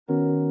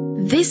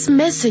This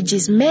message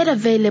is made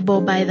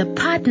available by the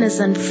partners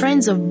and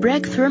friends of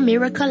Breakthrough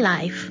Miracle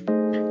Life.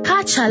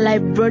 Catch our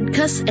live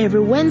broadcasts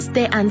every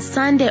Wednesday and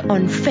Sunday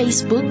on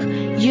Facebook,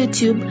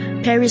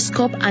 YouTube,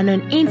 Periscope, and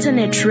on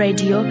internet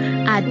radio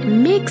at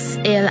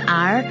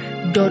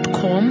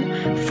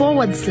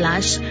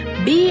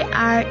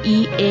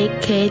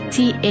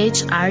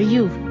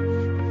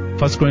mixlr.com/BREAKTHRU.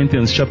 1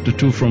 Corinthians chapter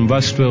 2 from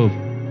verse 12.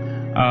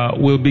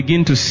 We'll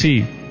begin to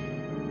see.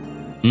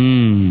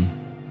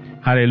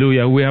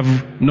 Hallelujah. We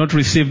have not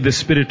received the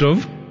spirit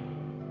of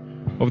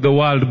the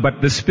world, but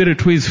the Spirit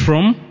who is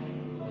from.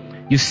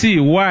 You see,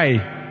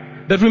 why?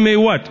 That we may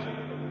what?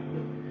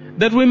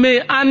 That we may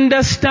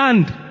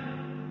understand.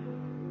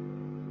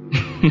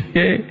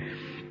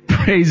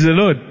 Praise the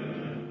Lord.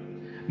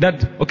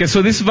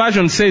 So this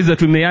version says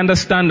that we may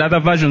understand.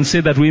 Other versions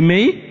say that we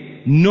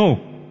may know.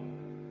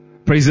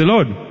 Praise the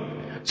Lord.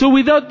 So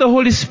without the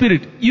Holy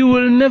Spirit, you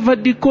will never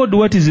decode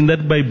what is in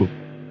that Bible.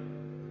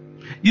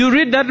 You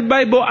read that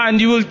Bible and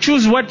you will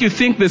choose what you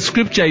think the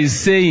scripture is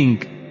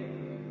saying.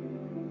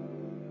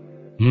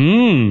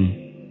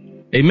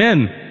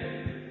 Amen.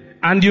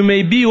 And you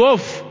may be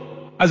off,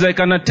 as I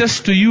can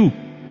attest to you.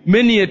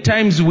 Many a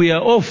times we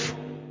are off.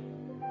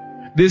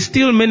 There's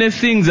still many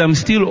things I'm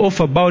still off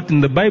about in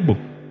the Bible.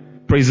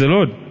 Praise the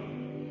Lord.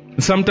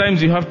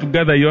 Sometimes you have to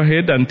gather your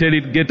head and tell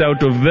it, get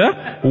out of the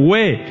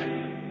way.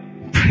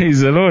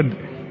 Praise the Lord.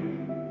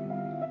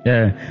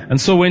 Yeah.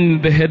 And so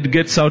when the head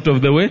gets out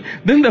of the way,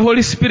 then the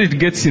Holy Spirit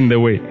gets in the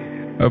way.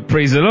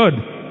 Praise the Lord.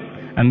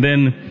 And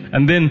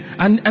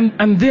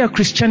there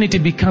Christianity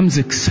becomes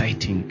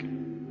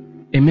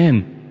exciting.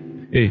 Amen.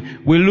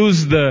 We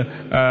lose the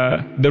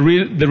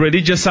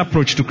religious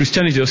approach to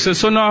Christianity.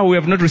 So now we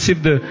have not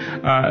received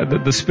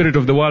the spirit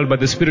of the world, but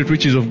the Spirit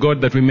which is of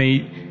God, that we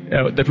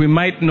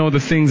might know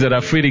the things that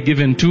are freely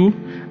given to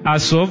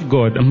us of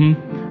God.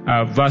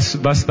 Verse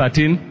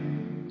 13.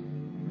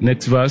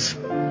 Next verse.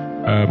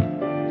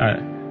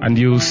 And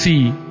you'll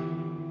see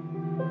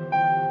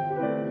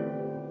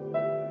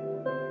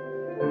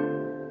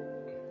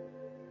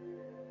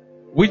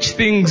which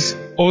things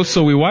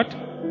also we what?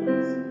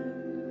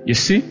 You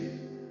see?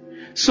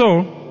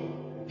 So,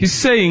 he's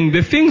saying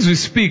the things we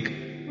speak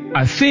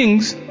are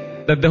things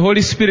that the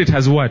Holy Spirit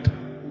has what?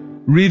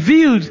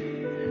 Revealed.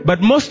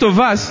 But most of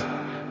us,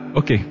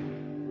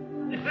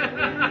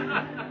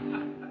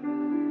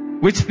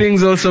 which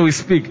things also we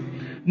speak?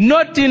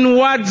 Not in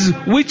words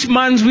which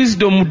man's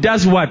wisdom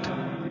does what?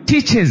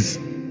 Teaches.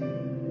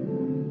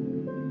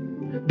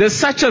 There's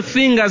such a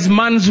thing as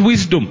man's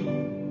wisdom.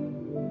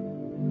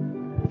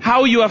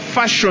 How you are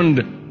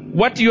fashioned,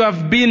 how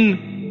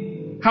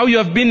you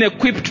have been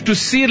equipped to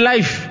see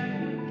life.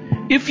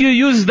 If you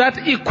use that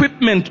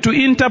equipment to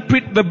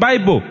interpret the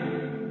Bible,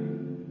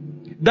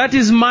 that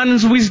is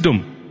man's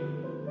wisdom.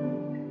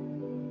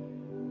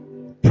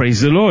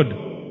 Praise the Lord.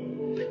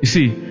 You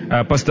see,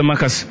 Pastor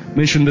Marcus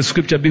mentioned the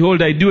scripture,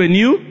 behold, I do a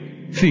new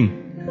thing.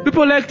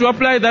 People like to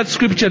apply that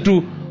scripture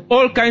to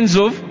all kinds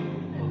of,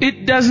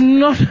 it does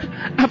not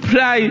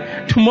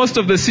apply to most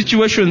of the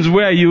situations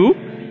where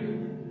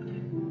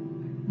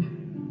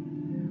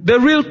the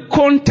real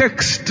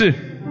context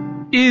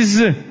is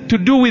to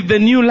do with the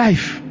new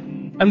life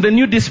and the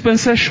new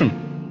dispensation.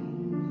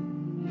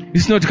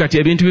 It's not kati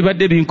ebintu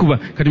bibadde binkuba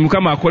kati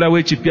Mukama akolawo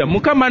ekipya.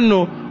 Mukama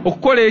nno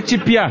okukola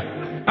ekipya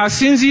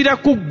asinziira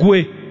ku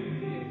ggwe.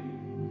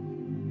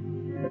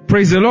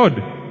 Praise the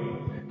Lord.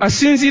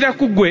 Asinziira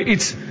ku ggwe.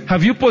 It's,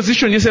 have you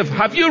positioned yourself?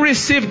 Have you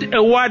received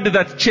a word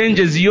that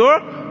changes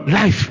your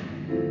life?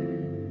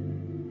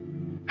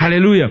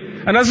 Hallelujah.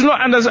 And as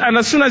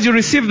soon as you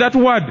receive that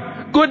word,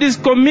 God is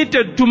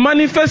committed to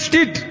manifest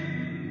it.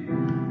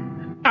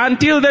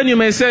 Until then you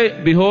may say,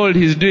 behold,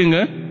 he's doing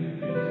it.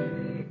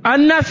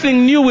 And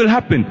nothing new will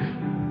happen.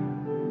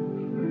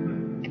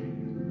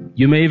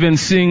 You may even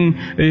sing,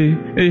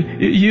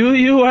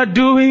 you are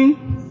doing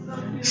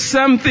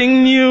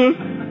something new.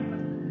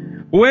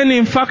 When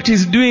in fact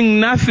he's doing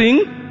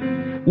nothing.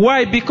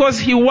 Why? Because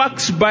he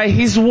works by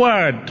his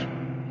word.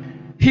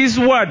 His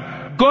word.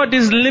 God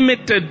is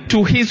limited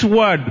to his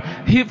word.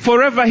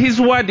 Forever his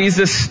word is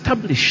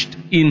established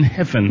in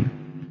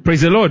heaven.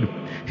 Praise the Lord.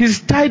 He's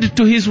tied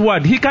to his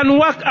word. He can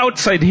work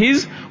outside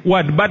his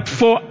word. But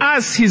for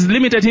us, he's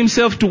limited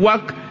himself to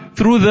work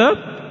through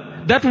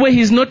that way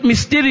he's not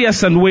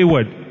mysterious and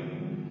wayward.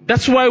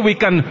 That's why we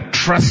can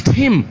trust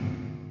him.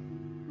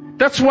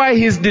 That's why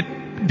he's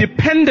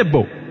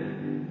dependable.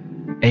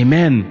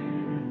 Amen.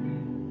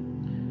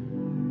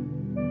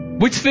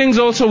 Which things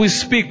also we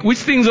speak? Which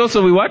things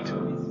also we what?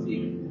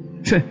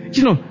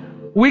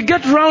 We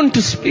get round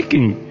to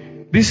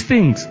speaking these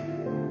things.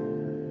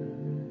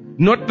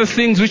 Not the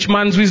things which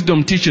man's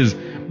wisdom teaches,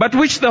 but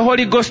which the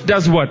Holy Ghost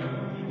does what?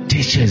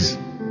 Teaches.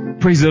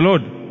 Praise the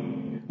Lord.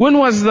 When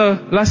was the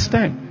last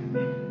time?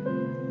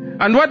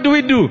 And what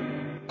do?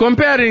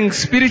 Comparing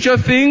spiritual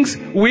things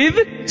with,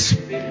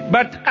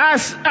 but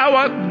us,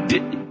 our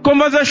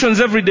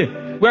conversations every day,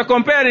 we are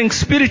comparing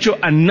spiritual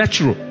and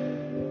natural.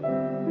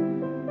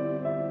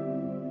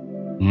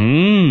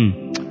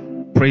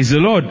 Praise the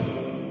Lord.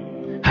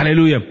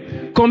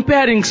 Hallelujah.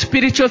 Comparing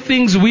spiritual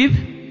things with.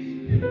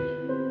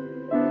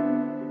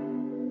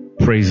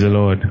 Praise the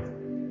Lord.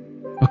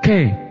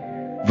 Okay.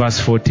 Verse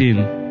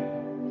 14.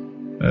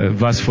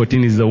 Verse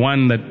 14 is the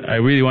one that I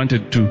really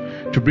wanted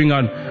to bring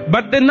out.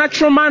 But the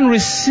natural man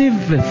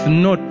receiveth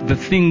not the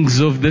things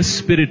of the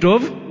Spirit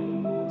of.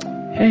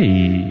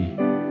 Hey.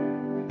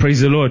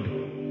 Praise the Lord.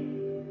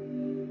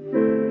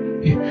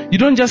 You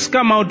don't just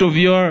come out of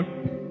your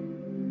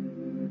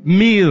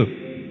meal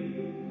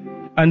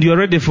and you're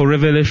ready for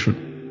revelation.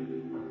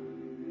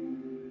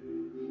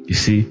 You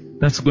see,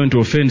 that's going to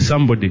offend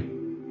somebody.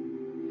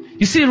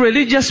 You see,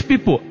 religious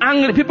people,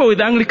 people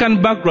with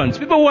Anglican backgrounds,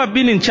 people who have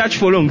been in church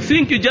for long,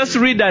 think you just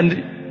read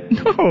and...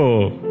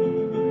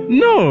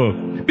 No.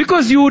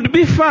 Because you would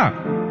be far.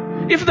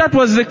 If that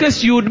was the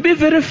case, you would be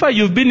very far.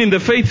 You've been in the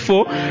faith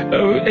for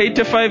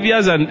 85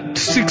 years and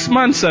 6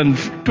 months and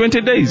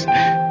 20 days.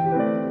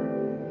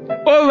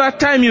 All that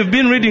time you've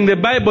been reading the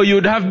Bible, you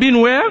would have been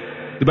where?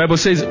 The Bible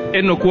says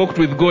Enoch walked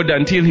with God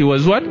until he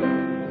was what?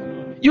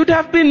 You'd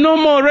have been no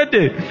more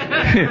already.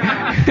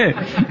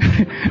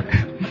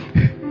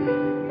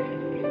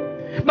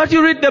 But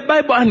you read the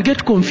Bible and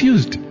get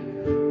confused.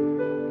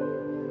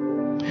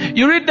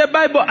 You read the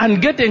Bible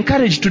and get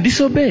encouraged to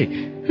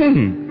disobey.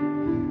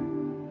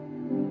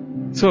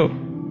 So,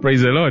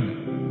 praise the Lord.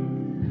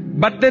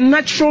 But the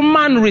natural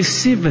man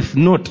receiveth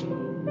not.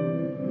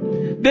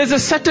 There's a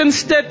certain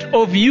state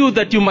of you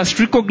that you must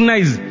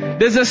recognize.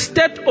 There's a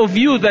state of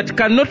you that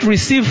cannot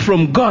receive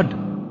from God.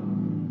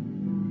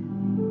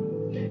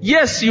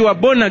 Yes, you are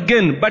born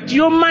again, but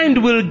your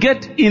mind will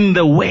get in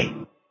the way.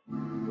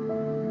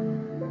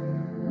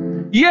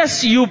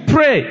 Yes, you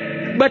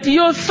pray, but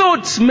your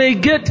thoughts may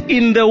get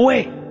in the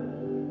way.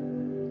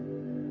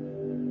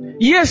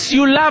 Yes,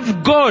 you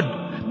love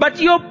God, but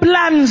your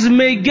plans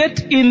may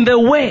get in the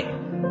way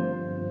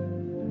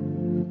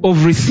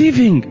of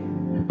receiving.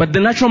 But the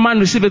natural man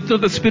receiveth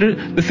not the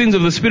Spirit, the things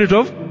of the Spirit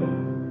of.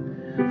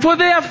 For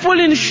they are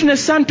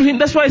foolishness unto him.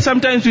 That's why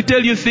sometimes we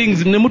tell you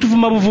things.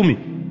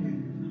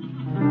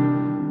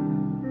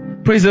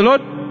 Praise the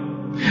Lord.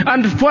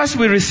 And first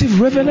we receive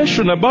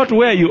revelation about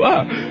where you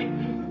are.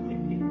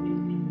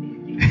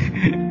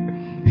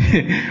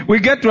 We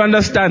get to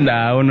understand.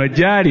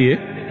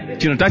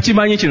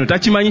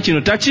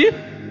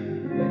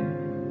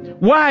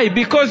 Why?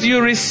 Because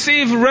you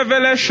receive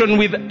revelation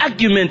with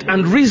argument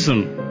and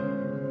reason.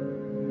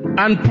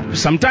 And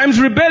sometimes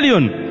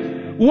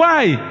rebellion.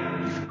 Why?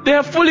 They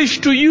are foolish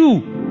to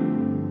you.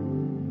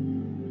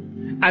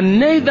 And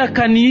neither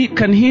can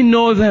he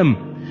know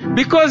them.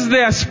 Because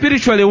they are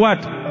spiritually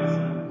what?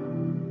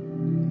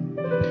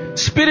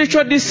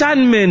 Spiritual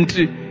discernment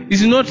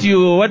is not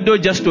you what do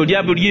just told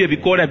you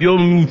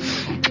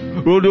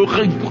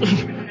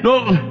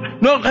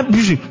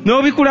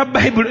no we could have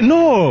Bible.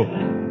 No.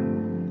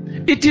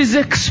 It is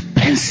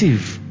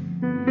expensive.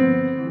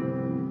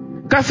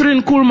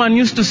 Catherine Kuhlman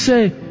used to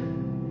say,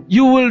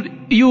 you'll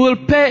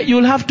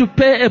have to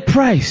pay a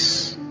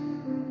price.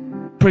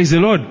 Praise the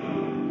Lord.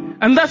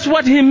 And that's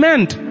what he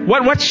meant.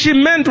 What she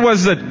meant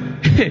was that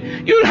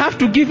you'll have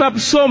to give up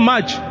so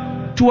much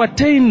to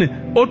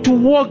attain or to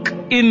walk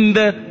in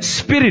the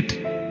Spirit.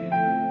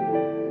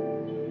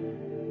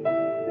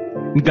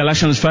 In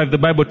Galatians 5, the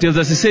Bible tells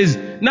us, it says,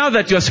 now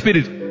that you are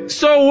Spirit,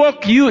 so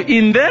walk you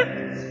in the...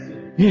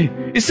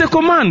 It's a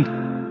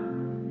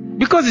command.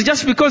 Because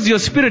just because you're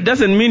Spirit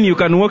doesn't mean you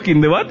can walk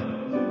in the what?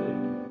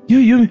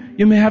 You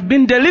may have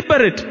been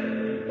deliberate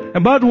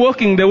about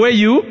walking the way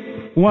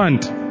you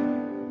want.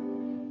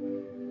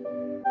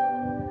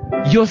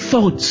 Your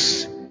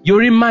thoughts,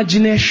 your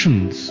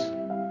imaginations,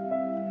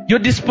 your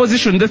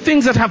disposition, the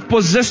things that have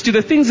possessed you,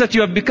 the things that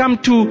you have become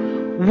too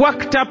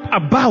worked up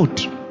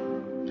about,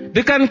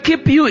 they can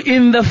keep you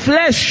in the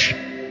flesh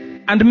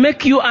and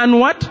make you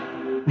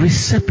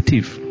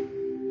receptive.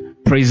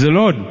 Praise the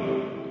Lord.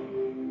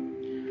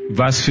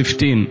 Verse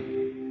 15.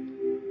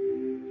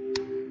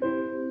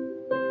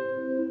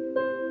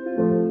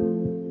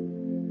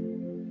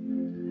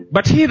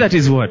 But he that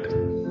is what?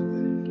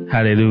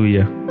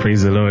 Hallelujah.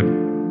 Praise the Lord.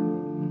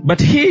 But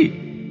he,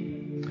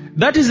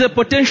 that is a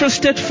potential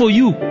state for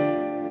you.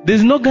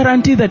 There's no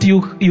guarantee that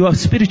you are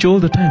spiritual all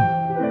the time.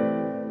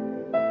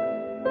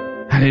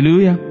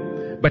 Hallelujah.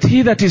 But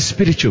he that is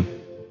spiritual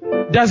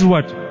does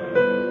what?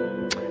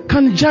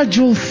 Can judge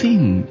all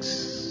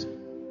things.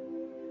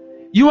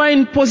 You are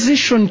in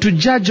position to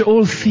judge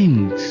all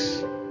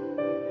things.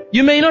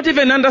 You may not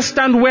even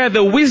understand where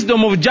the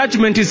wisdom of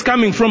judgment is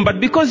coming from, but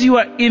because you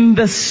are in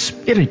the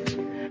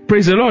Spirit,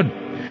 praise the Lord,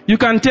 you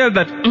can tell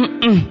that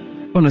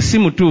ono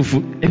simu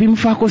tufu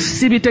ebimufako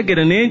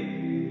sibitegere ne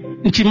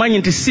nchimanyi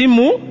nti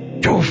simu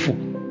tufu.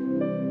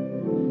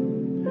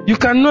 You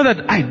can know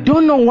that I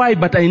don't know why,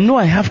 but I know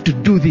I have to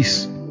do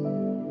this.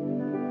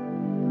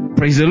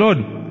 Praise the Lord.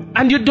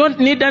 And you don't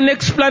need an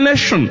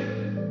explanation.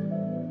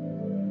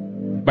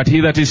 But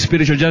he that is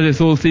spiritual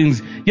judgeth all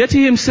things, yet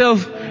he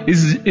himself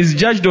is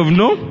judged of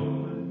no.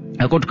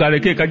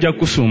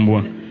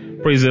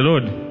 Praise the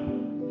Lord.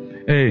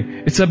 Hey,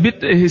 it's a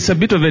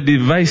bit of a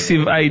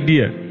divisive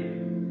idea.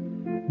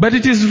 But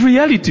it is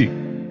reality.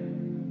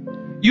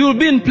 You'll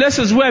be in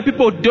places where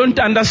people don't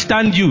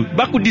understand you.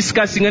 Baku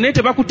discussing and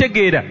baku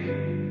tegeda.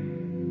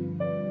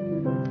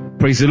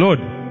 Praise the Lord.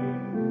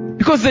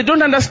 Because they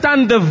don't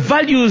understand the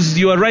values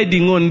you are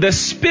riding on, the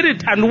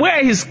spirit and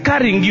where He's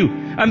carrying you.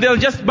 And they'll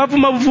just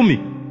bavumavumi.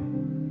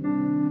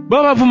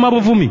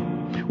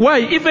 Why?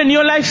 Even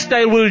your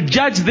lifestyle will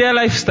judge their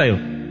lifestyle.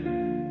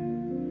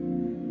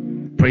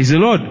 Praise the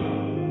Lord.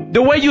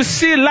 The way you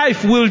see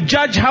life will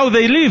judge how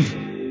they live.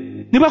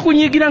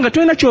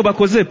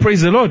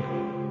 Praise the Lord.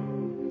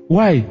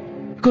 Why?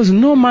 Because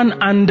no man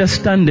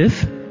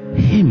understandeth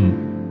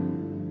Him.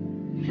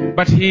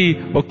 But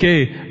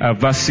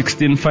verse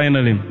 16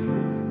 finally.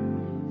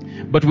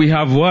 But we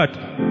have what?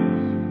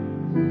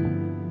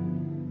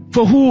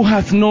 For who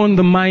hath known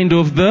the mind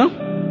of the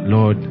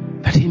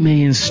Lord, that He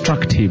may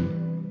instruct him?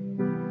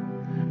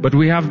 But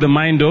we have the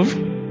mind of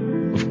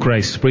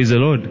Christ. Praise the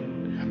Lord.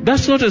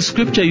 That's not a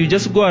scripture you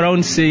just go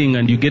around saying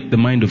and you get the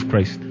mind of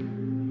Christ.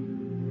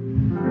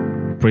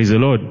 Praise the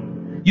Lord.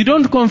 You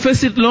don't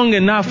confess it long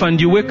enough and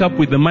you wake up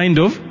with the mind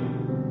of...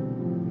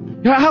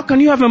 How can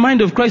you have a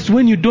mind of Christ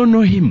when you don't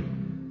know Him?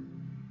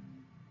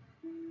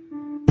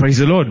 Praise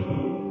the Lord.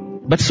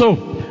 But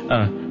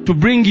to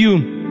bring you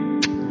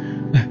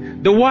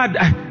the word,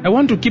 I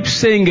want to keep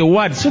saying a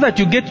word so that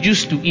you get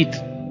used to it.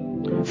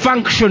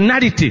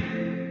 Functionality.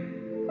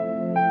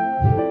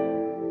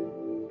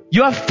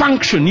 Your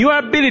function, your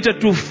ability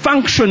to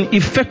function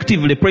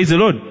effectively. Praise the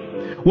Lord.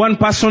 One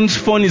person's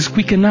phone is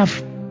quick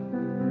enough.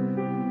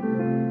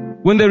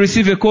 When they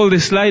receive a call, they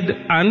slide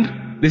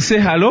and they say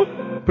hello.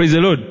 Praise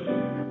the Lord.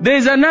 There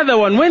is another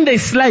one. When they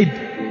slide,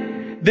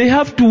 they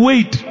have to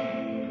wait.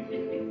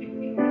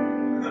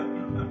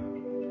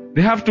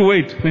 They have to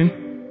wait.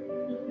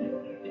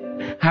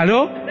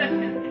 Hello?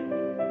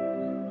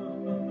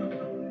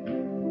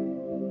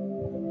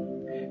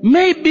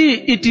 Maybe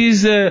it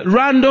is a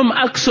random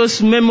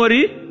access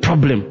memory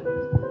problem.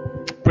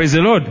 Praise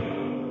the Lord.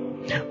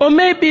 Or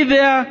maybe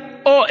their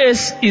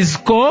OS is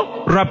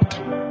corrupt.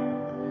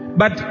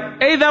 But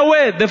either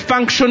way, the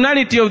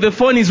functionality of the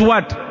phone is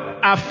what?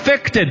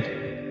 Affected.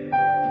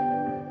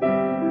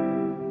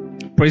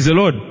 Praise the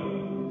Lord.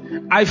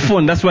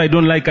 iPhone, that's why I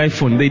don't like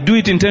iPhone. They do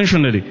it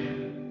intentionally.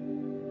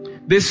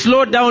 They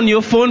slow down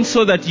your phone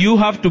so that you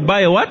have to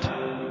buy a what?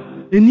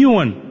 A new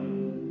one.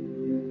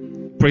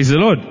 Praise the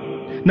Lord.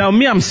 Now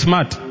me, I'm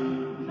smart.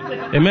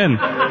 Amen.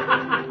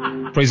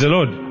 Praise the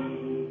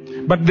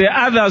Lord. But there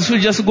are others who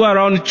just go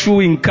around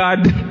chewing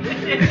card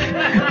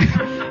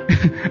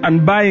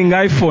and buying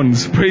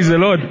iPhones. Praise the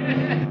Lord.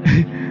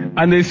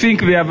 And they think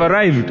they have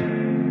arrived.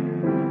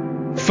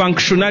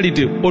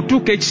 Functionality.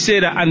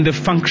 Otukechsera and the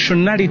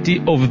functionality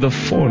of the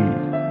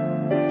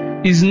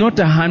phone is not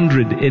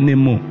 100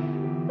 anymore.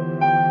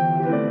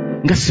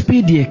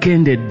 Speed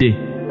ekended day.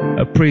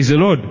 Praise the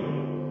Lord.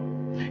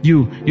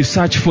 You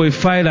search for a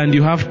file and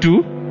you have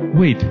to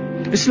wait.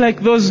 It's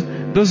like those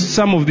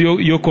some of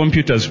your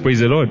computers. Praise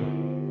the Lord.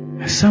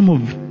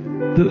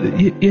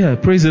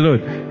 Praise the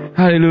Lord.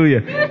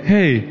 Hallelujah.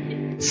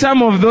 Hey,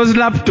 some of those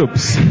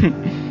laptops.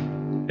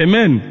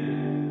 Amen.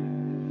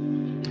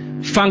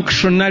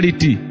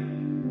 Functionality.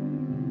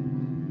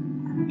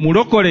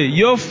 Mulokole,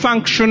 your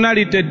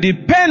functionality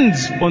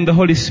depends on the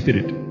Holy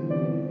Spirit.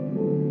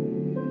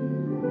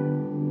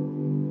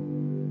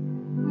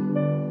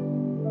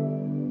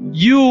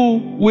 You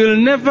will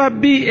never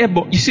be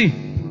able... You see,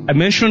 I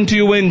mentioned to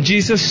you when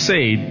Jesus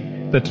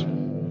said that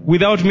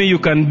without me you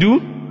can do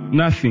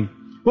nothing.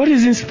 What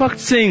is in fact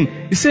saying?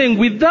 He's saying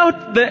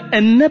without the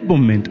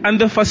enablement and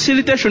the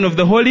facilitation of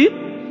the Holy,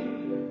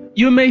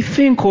 you may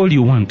think all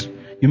you want.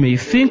 You may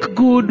think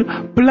good,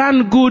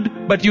 plan good,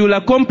 but you will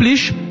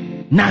accomplish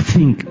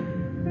nothing.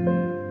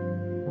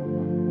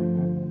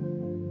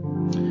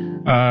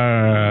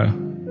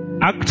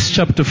 Acts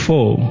chapter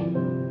 4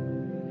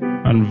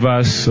 and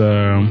verse...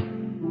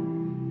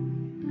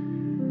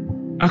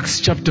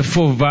 Acts chapter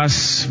 4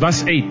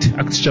 verse 8.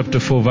 Acts chapter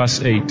 4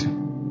 verse 8.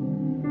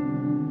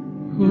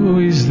 Who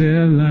is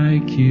there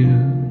like you?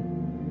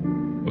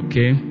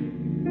 Okay.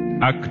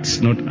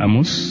 Acts, not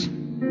Amos.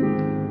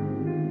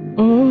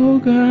 Oh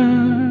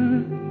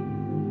God.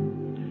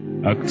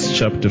 Acts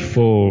chapter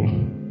 4.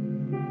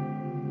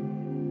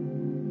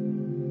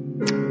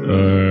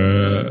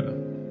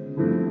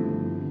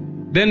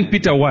 Then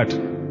Peter what?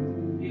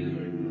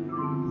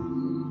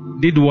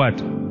 Did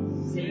what?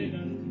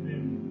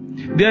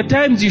 There are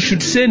times you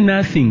should say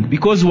nothing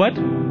because what?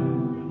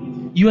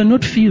 You are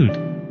not filled.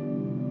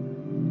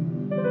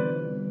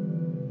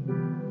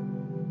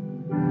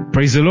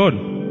 Praise the Lord.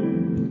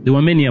 There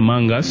were many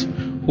among us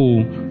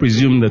who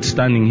presume that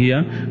standing here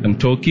and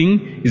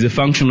talking is a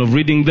function of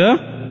reading the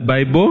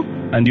Bible,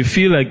 and you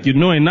feel like you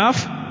know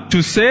enough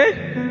to say,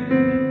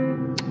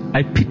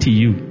 I pity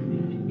you.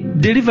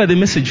 Deliver the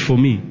message for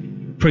me.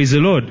 Praise the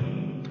Lord.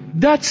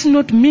 That's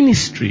not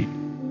ministry.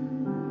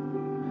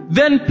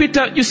 Then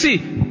Peter, you see,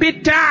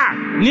 Peter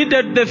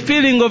needed the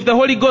filling of the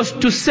Holy Ghost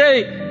to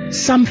say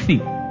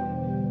something.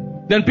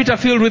 Then Peter,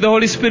 filled with the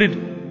Holy Spirit,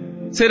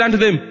 said unto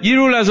them, ye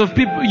rulers of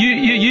people,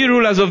 ye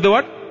rulers of the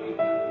what?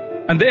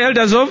 And the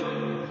elders of?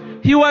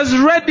 He was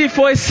ready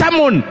for a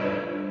sermon.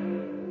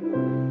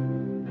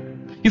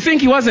 You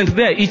think he wasn't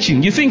there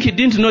itching? You think he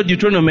didn't know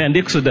Deuteronomy and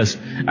Exodus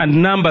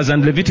and Numbers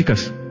and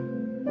Leviticus?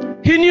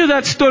 He knew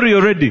that story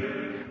already.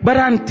 But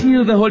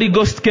until the Holy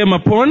Ghost came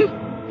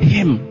upon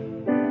him,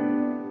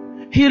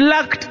 he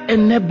lacked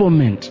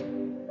enablement.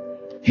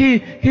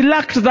 He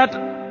lacked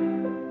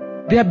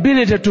the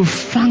ability to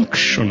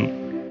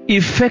function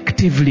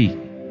effectively.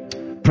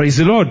 Praise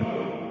the Lord.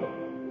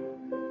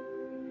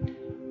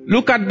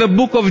 Look at the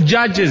book of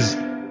Judges,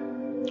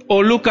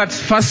 or look at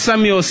 1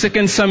 Samuel or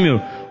 2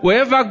 Samuel.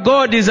 Wherever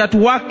God is at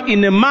work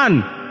in a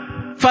man,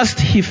 first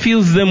he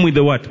fills them with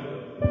the what?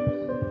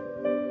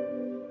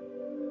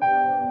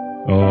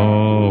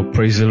 Oh,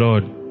 praise the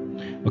Lord.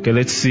 Okay,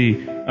 let's see.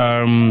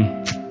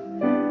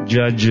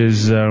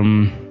 Judges.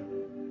 Who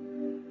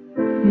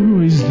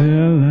is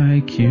there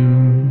like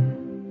you?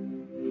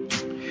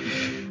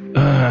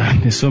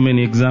 There's so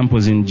many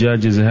examples in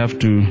Judges I have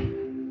to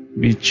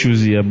be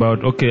choosy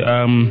about. Okay,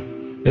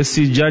 let's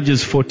see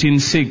Judges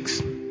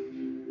 14:6.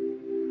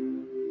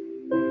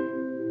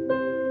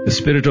 The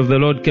Spirit of the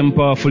Lord came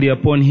powerfully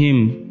upon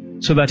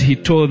him, so that he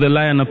tore the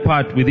lion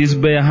apart with his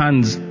bare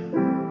hands,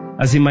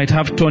 as he might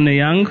have torn a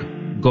young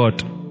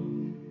goat.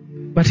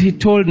 But he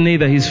told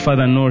neither his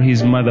father nor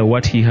his mother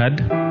what he had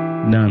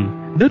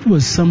done. That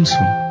was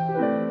Samson.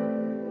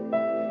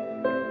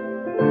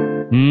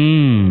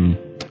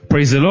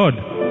 Praise the Lord.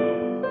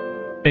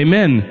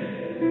 Amen.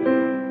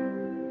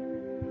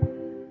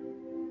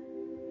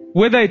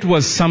 Whether it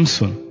was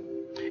Samson,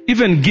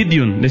 even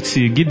Gideon. Let's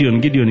see,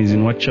 Gideon is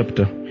in what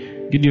chapter?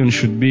 Gideon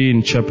should be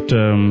in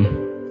chapter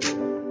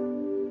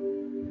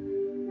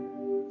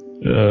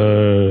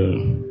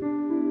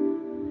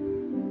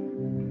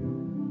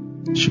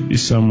should be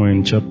somewhere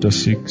in chapter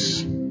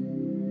 6.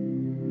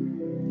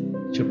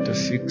 Chapter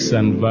 6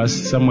 and verse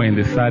somewhere in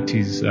the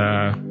 30s.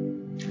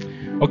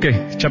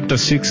 Okay, chapter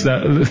 6,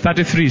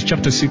 33 is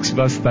chapter 6,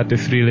 verse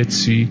 33. Let's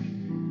see.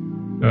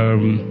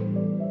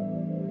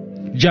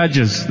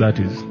 Judges, that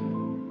is.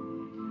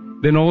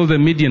 Then all the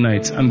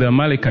Midianites and the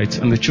Amalekites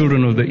and the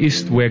children of the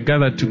east were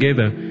gathered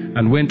together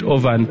and went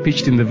over and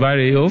pitched in the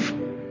valley of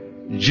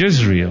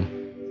Jezreel.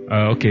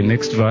 Okay,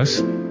 next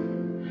verse.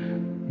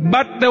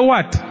 But the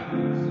what?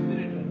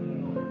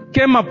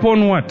 Came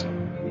upon what?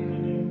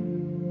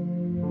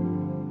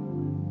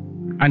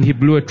 And he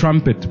blew a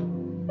trumpet.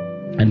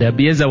 And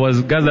Abiezer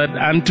was gathered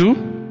unto.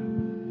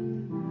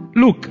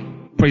 Look,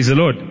 praise the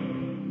Lord.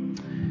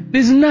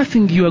 There's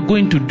nothing you are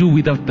going to do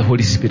without the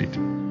Holy Spirit.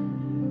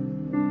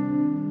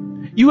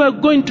 You are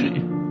going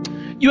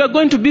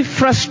to be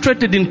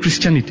frustrated in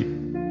Christianity.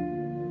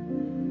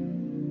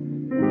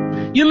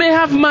 You may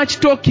have much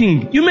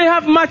talking. You may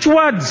have much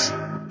words.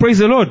 Praise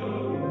the Lord.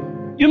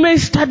 You may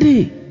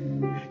study.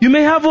 You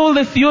may have all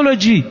the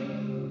theology.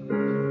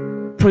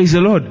 Praise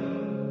the Lord.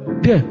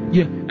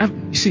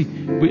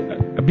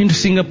 I've been to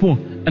Singapore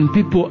and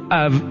people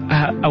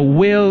are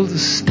well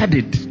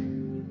studied.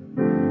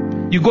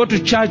 You go to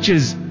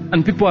churches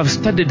and people have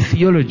studied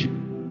theology.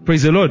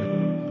 Praise the Lord.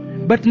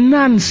 But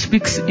none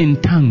speaks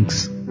in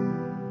tongues.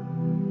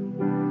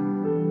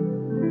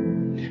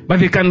 But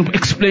they can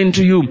explain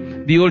to you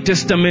the Old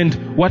Testament,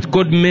 what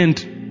God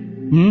meant.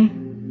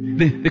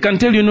 They can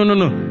tell you,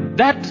 no.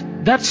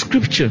 That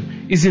scripture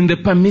is in the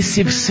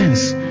permissive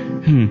sense.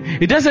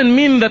 It doesn't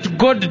mean that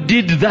God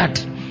did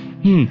that.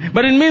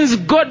 But it means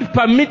God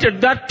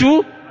permitted that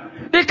too.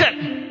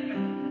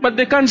 But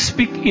they can't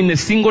speak in a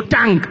single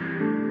tongue.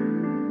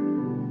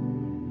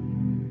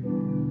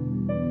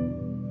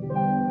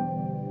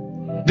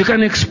 They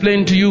can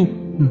explain to you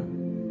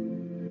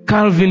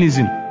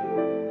Calvinism.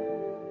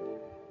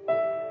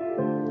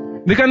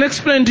 They can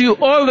explain to you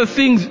all the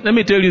things. Let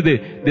me tell you,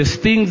 there's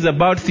things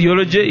about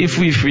theology. If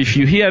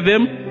you hear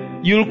them,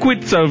 you'll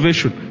quit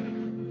salvation.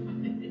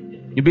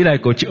 You'll be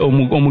like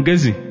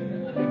Omugezi.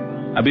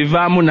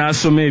 Abivamu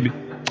naso maybe.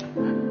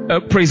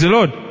 Praise the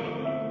Lord.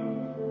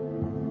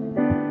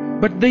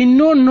 But they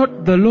know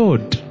not the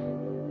Lord.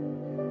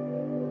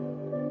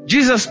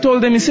 Jesus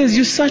told them, he says,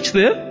 you search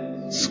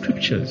the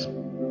scriptures.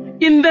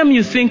 In them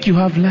you think you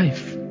have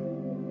life.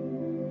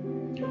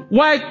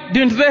 Why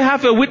didn't they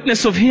have a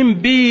witness of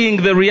him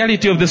being the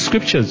reality of the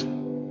scriptures?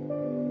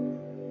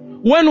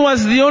 When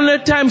was the only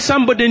time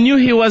somebody knew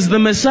he was the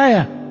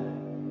Messiah?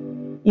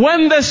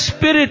 When the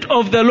Spirit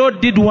of the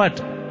Lord did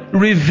what?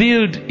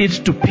 Revealed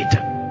it to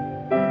Peter.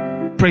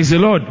 Praise the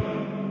Lord.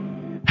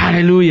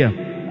 Hallelujah.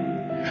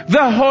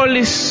 The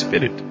Holy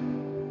Spirit,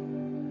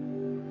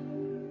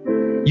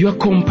 your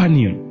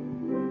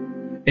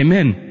companion.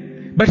 Amen.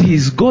 But he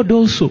is God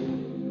also.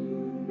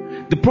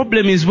 The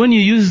problem is when you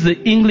use the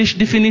English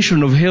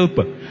definition of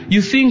helper,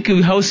 you think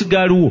house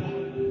girl.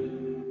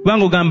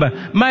 Wango gamba,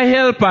 my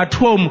helper at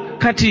home,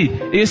 kati,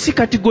 yesi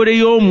category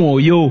yo.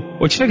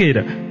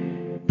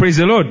 Praise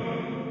the Lord.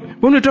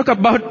 When we talk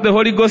about the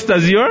Holy Ghost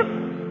as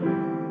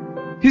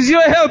he's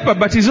your helper,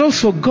 but he's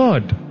also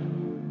God.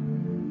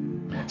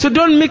 So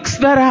don't mix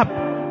that up.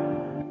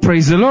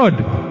 Praise the Lord.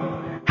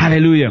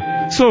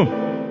 Hallelujah. So,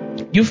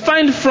 you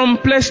find from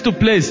place to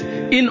place,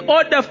 in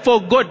order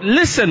for God,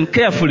 listen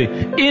carefully,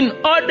 in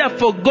order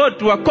for God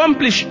to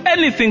accomplish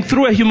anything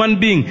through a human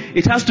being,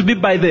 it has to be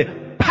by the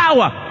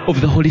power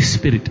of the Holy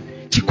Spirit.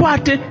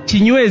 Chikwate,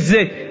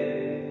 chinyweze.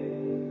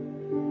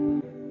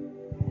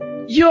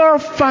 Your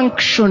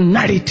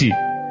functionality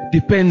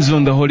depends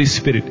on the Holy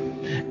Spirit.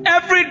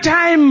 Every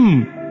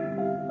time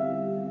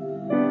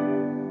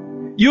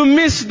you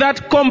miss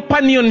that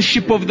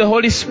companionship of the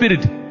Holy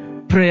Spirit,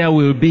 prayer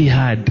will be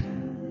hard.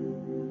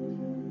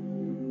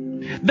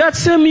 That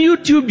same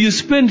YouTube you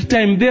spend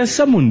time, there are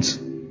sermons,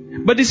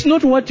 but it's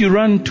not what you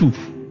run to.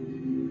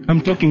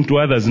 I'm talking to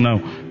others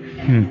now.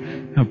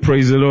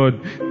 Praise the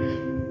Lord.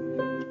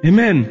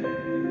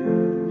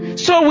 Amen.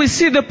 So we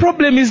see the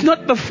problem is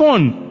not the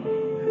phone.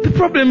 The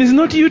problem is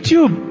not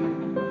YouTube.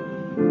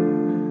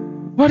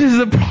 What is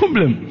the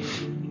problem?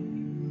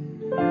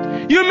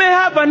 You may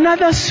have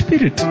another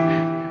spirit.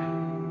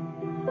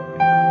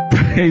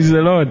 Praise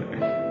the Lord.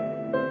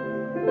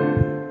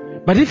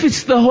 But if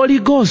it's the Holy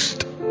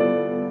Ghost,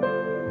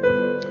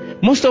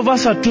 most of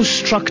us are too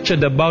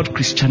structured about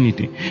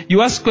Christianity.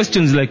 You ask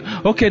questions like,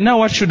 okay, now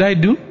what should I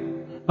do?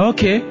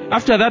 Okay,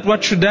 after that,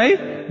 what should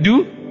I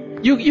do?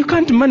 You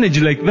can't manage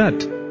like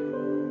that.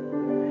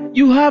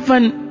 You have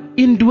an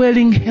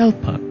indwelling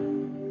helper.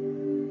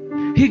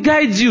 He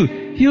guides you.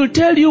 He will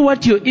tell you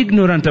what you're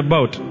ignorant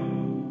about.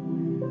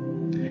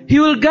 He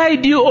will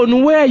guide you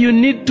on where you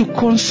need to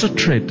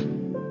concentrate.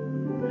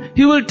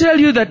 He will tell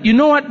you that, you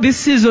know what, this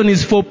season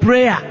is for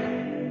prayer.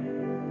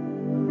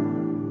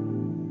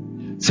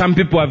 Some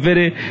people are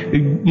very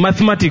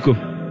mathematical.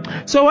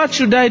 So what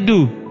should I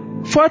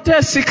do?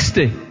 40,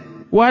 60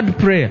 word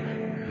prayer.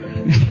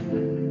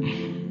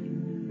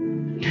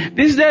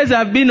 These days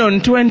I've been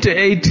on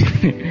 28.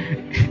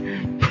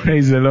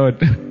 Praise the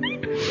Lord.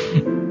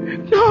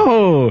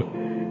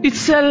 No,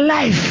 it's a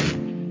life.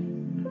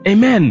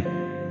 Amen.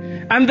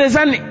 And there's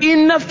an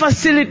inner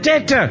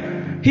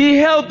facilitator. He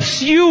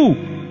helps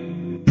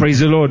you. Praise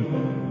the Lord.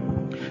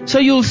 So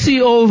you'll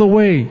see all the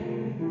way.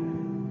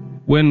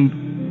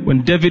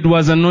 When David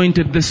was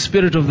anointed, the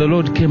Spirit of the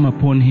Lord came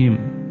upon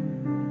him.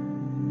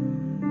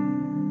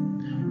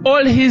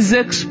 All his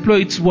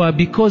exploits were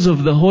because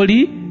of the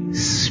Holy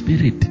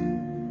Spirit.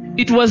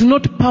 It was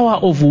not power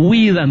of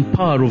will and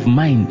power of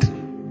mind.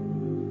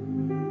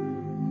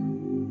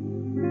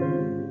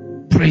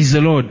 Praise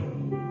the Lord.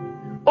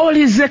 All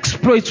his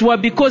exploits were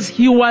because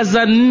he was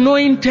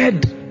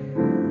anointed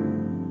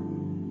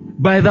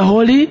by the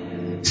Holy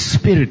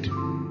Spirit.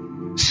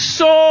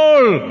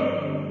 Saul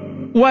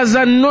was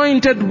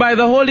anointed by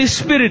the Holy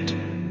Spirit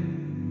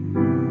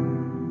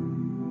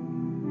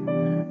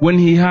when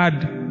he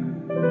heard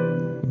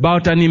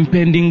about an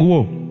impending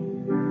war.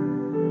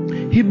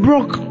 He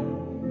broke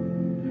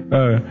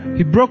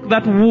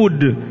that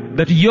wood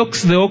that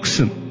yokes the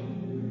oxen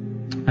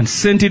and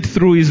sent it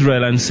through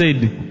Israel and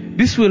said,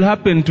 this will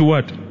happen to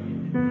what?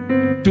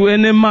 To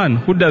any man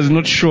who does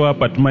not show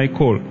up at my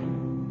call.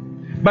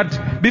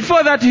 But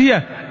before that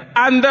here,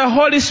 and the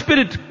Holy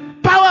Spirit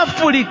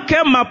powerfully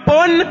came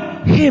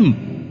upon him.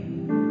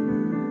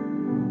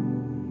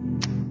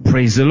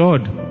 Praise the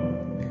Lord.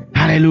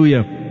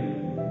 Hallelujah.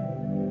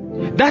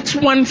 That's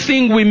one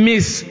thing we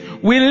miss.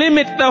 We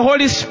limit the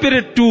Holy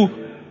Spirit to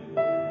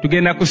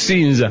genda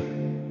kusinza.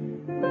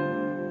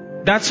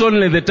 That's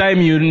only the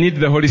time you need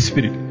the Holy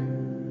Spirit.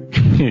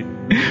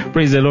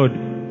 Praise the Lord.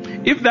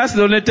 If that's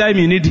the only time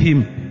you need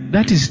Him,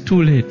 that is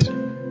too late.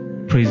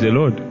 Praise the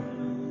Lord.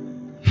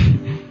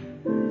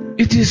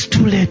 It is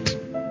too late.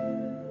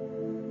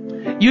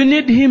 You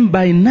need Him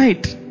by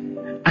night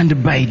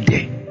and by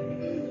day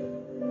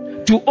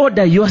to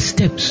order your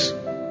steps.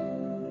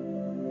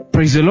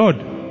 Praise the Lord.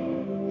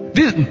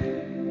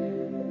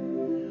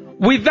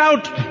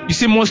 Without, you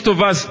see, most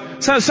of us,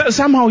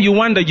 somehow you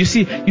wonder, you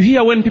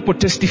hear when people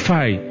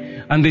testify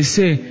and they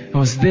say, I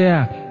was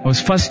there, I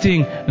was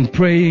fasting and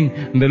praying,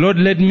 and the Lord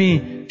led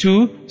me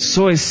to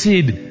sow a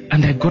seed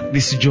and I got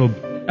this job.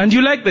 And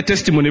you like the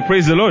testimony,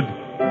 praise the Lord.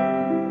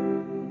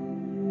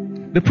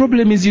 The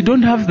problem is you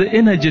don't have the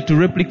energy to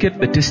replicate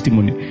the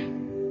testimony.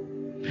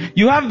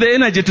 You have the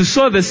energy to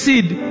sow the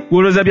seed.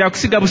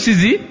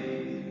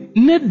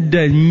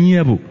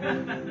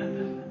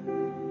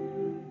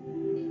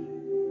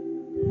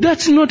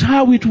 That's not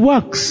how it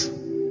works.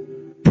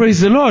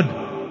 Praise the Lord.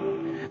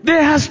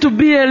 There has to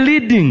be a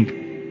leading.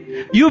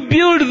 You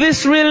build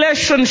this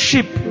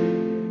relationship.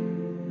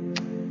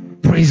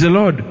 Praise the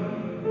Lord.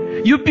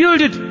 You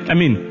build it. I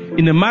mean,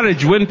 in a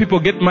marriage, when people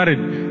get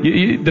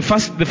married, the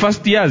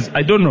first years,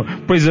 I don't know.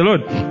 Praise the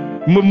Lord.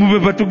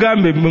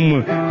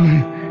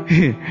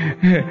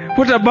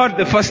 What about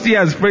the first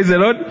years? Praise the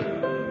Lord.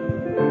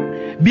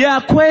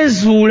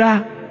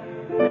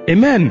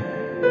 Amen.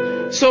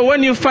 So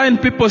when you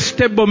find people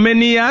stable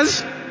many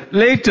years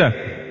later,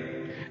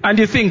 and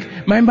you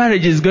think, my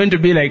marriage is going to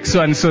be like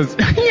so and so.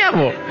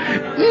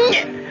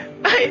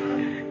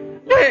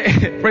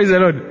 Praise the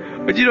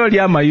Lord. But you don't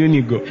yam a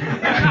unigo.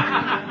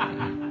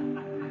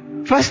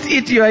 First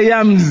eat your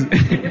yams.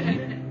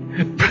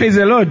 Praise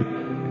the Lord.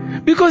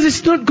 Because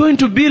it's not going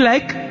to be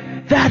like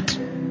that.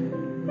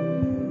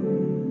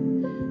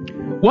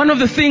 One of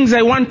the things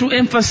I want to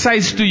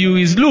emphasize to you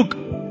is, look,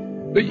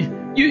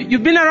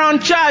 you've been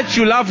around church,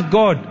 you love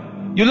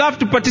God, you love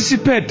to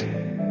participate,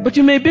 but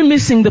you may be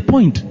missing the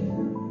point.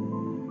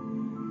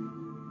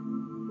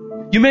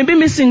 You may be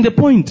missing the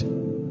point.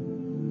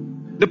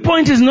 The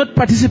point is not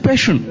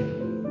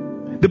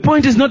participation. The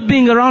point is not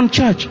being around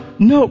church.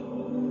 No.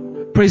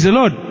 Praise the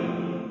Lord.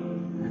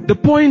 The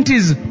point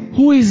is,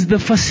 who is the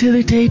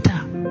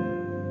facilitator?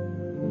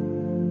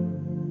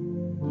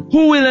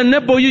 Who will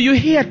enable you? You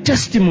hear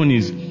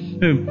testimonies.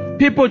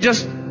 People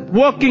just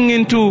walking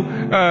into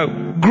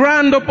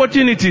grand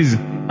opportunities,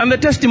 and the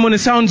testimony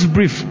sounds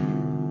brief.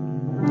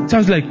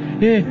 Sounds like,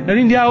 hey,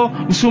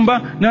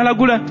 Msumba,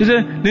 Nalagula,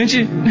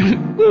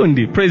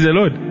 praise the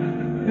Lord.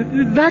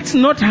 That's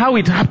not how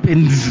it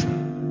happens.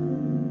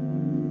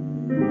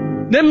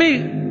 Let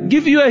me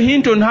give you a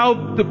hint on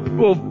how the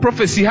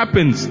prophecy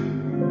happens.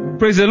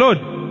 Praise the Lord.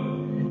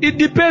 It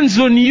depends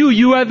on you.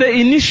 You are the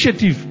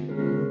initiative.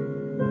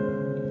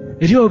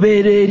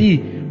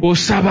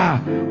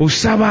 Osaba.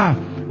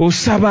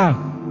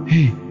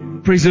 Hey,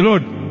 praise the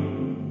Lord.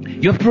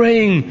 You're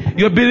praying.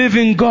 You're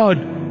believing God.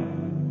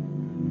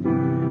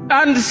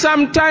 And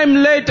sometime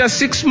later,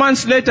 6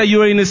 months later,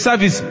 you are in a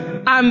service,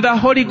 and the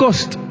Holy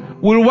Ghost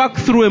will walk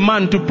through a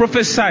man to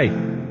prophesy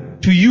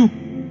to you.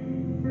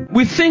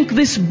 We think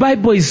this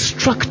Bible is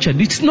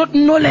structured. It's not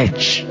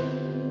knowledge.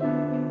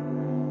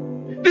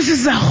 This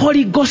is a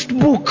Holy Ghost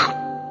book.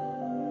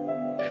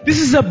 This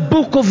is a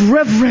book of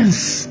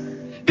reverence.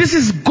 This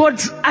is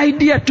God's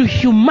idea to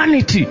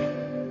humanity.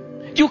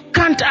 You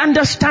can't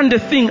understand a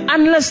thing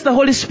unless the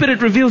Holy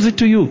Spirit reveals it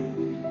to you.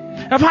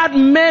 I've had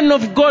men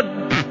of God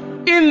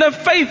in the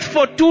faith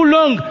for too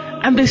long,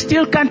 and they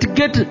still can't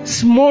get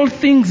small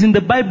things in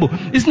the Bible.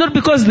 It's not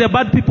because they're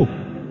bad people.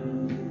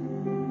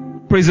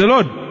 Praise the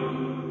Lord.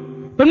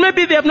 But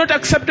maybe they have not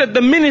accepted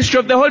the ministry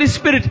of the Holy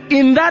Spirit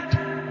in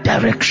that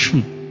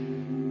direction.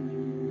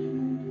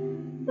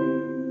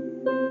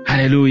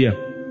 Hallelujah.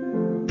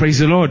 Praise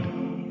the Lord.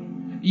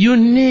 You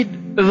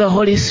need the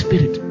Holy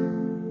Spirit.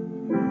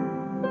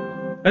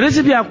 Praise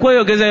the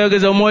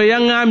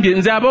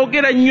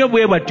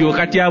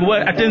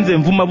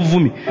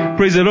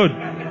Lord.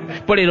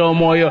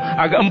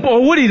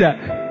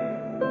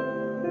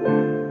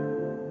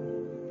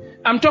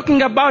 I'm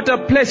talking about a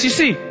place. You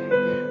see,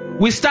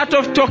 we start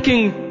off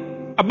talking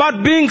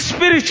about being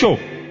spiritual,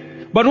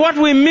 but what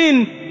we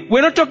mean,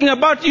 we're not talking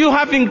about you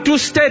having two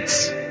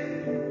states.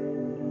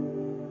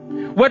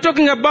 We're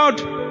talking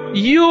about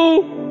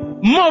you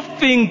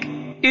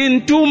morphing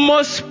into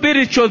more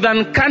spiritual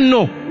than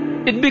carnal.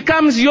 It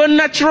becomes your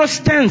natural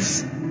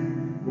stance.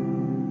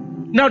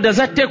 Now, does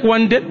that take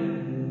one day?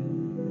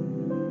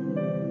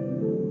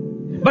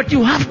 But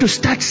you have to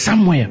start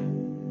somewhere.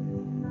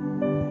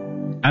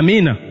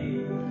 Amina.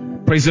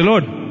 Praise the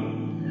Lord.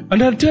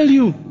 And I'll tell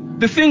you,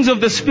 the things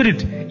of the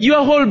Spirit,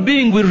 your whole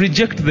being will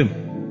reject them.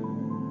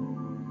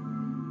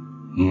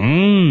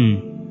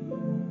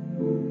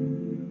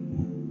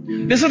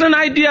 There's certain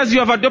ideas you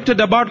have adopted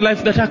about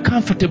life that are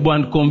comfortable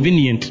and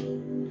convenient.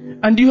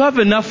 And you have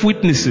enough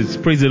witnesses.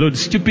 Praise the Lord.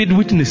 Stupid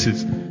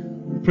witnesses.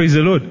 Praise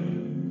the Lord.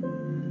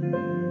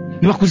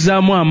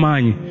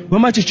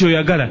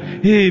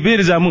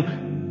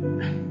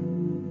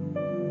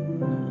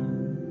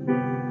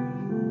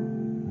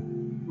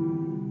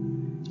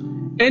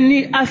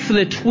 Any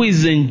athlete who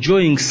is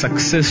enjoying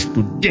success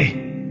today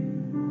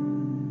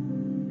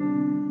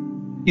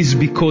is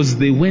because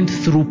they went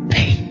through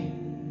pain.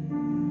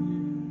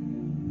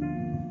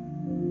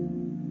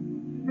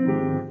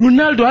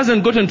 Ronaldo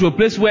hasn't gotten to a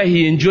place where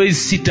he enjoys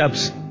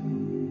sit-ups.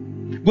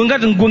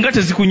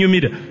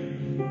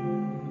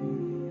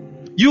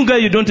 You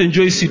guys, you don't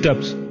enjoy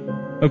sit-ups.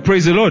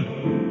 Praise the Lord.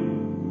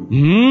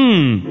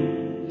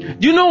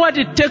 Do you know what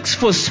it takes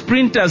for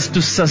sprinters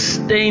to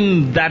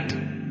sustain that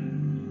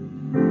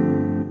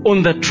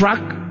on the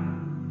track?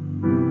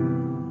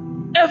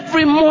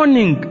 Every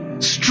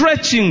morning,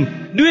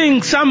 stretching,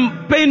 doing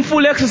some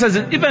painful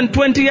exercises. Even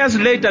 20 years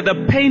later, the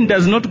pain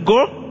does not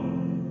go.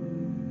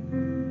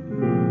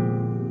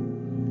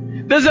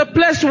 There's a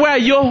place where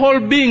your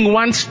whole being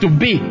wants to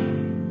be.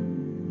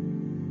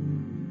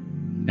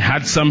 I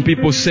had some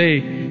people say,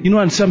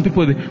 and some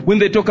people, when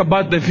they talk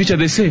about the future,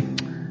 they say, I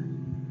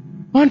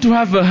want to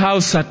have a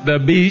house at the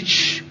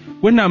beach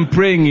when I'm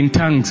praying in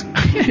tongues.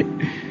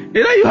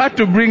 You have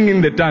to bring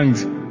in the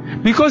tongues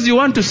because you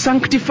want to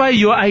sanctify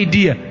your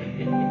idea.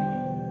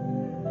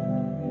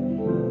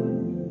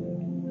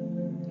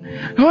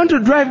 I want to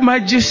drive my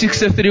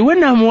G63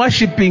 when I'm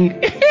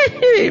worshiping.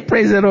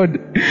 Praise the Lord.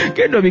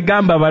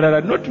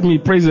 Not me,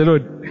 praise the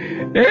Lord.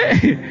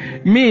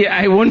 Me,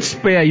 I won't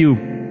spare you.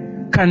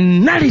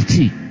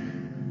 Carnality.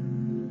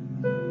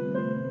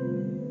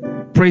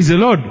 Praise the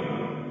Lord.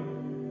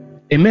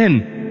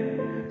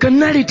 Amen.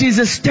 Carnality is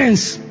a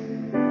stance.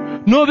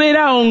 No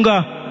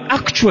better.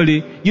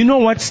 Actually, you know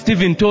what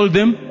Stephen told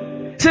them?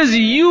 He says,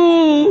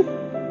 you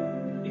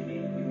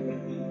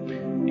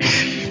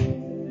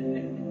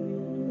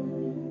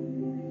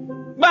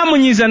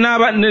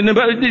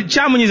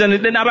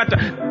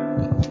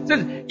It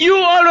says, you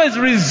always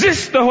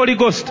resist the Holy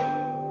Ghost.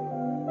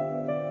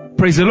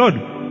 Praise the Lord.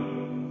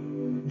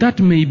 That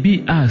may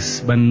be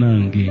us,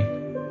 Banange.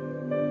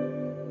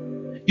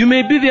 You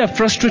may be there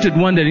frustrated,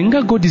 wondering,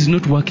 God is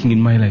not working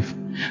in my life.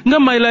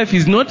 My life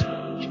is not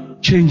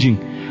changing.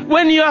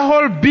 When your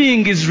whole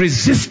being is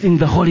resisting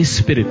the Holy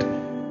Spirit.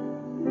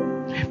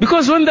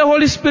 Because when the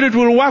Holy Spirit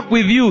will work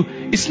with you,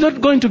 it's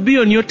not going to be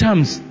on your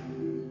terms.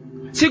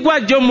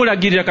 Praise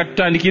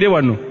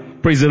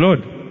the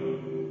Lord.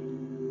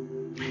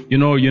 You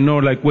know,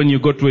 like when you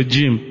go to a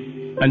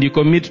gym and you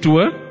commit to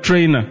a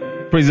trainer.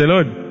 Praise the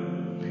Lord.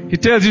 He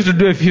tells you to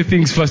do a few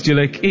things first. You're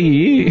like,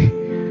 hey,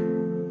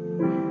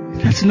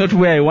 that's not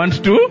where I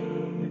want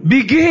to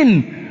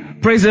begin.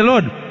 Praise the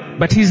Lord.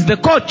 But he's the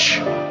coach.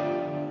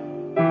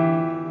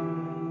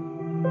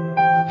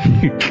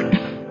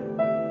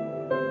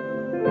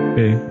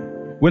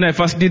 When I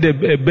first did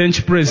a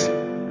bench press,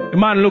 a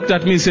man looked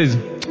at me and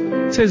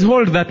says,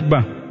 hold that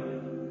bar.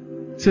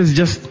 Says,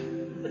 just.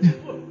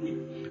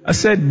 I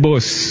said,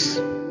 boss,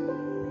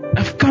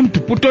 I've come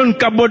to put on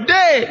cabote.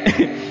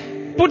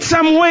 Put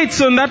some weights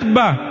on that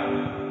bar.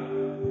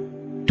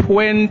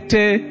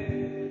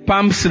 20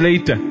 pumps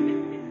later,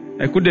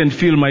 I couldn't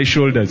feel my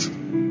shoulders.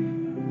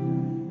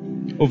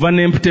 Of an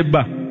empty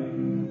bar.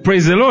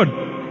 Praise the Lord.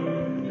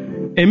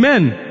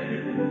 Amen.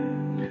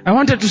 I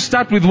wanted to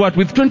start with what?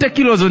 With 20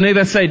 kilos on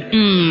either side.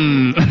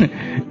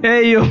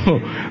 Hey, yo.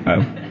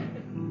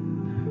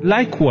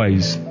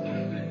 Likewise,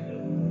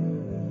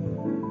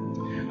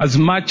 as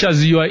much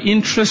as you are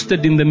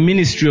interested in the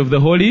ministry of the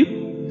Holy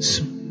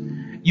Spirit,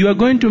 you are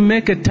going to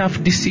make a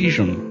tough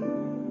decision.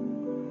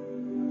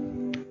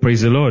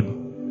 Praise the Lord.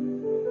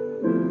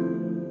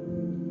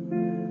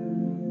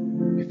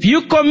 If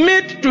you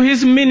commit to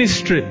His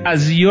ministry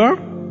as your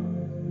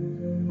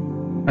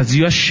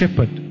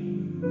shepherd,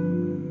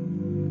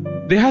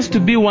 there has to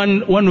be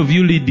one of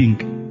you leading.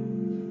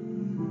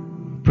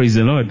 Praise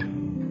the Lord.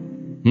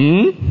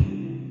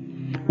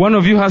 One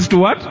of you has to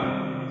what?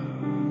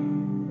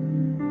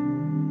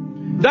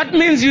 That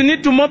means you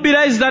need to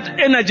mobilize that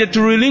energy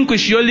to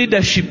relinquish your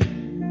leadership.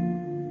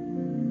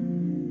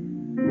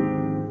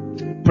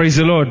 Praise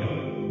the Lord.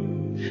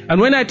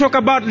 And when I talk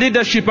about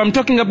leadership, I'm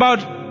talking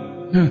about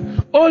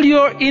all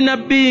your inner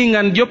being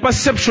and your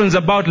perceptions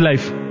about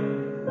life.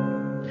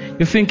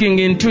 You're thinking,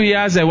 in 2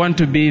 years I want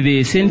to be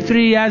this. In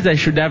 3 years I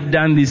should have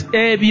done this.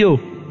 Ebyo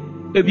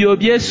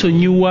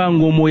byesonyiwa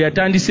ng'omwoyo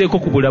atandiseeko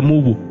ku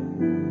bulamu bwo.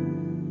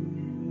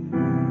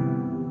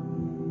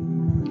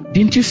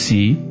 Didn't you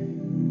see?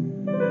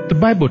 The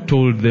Bible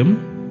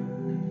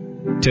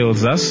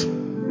tells us,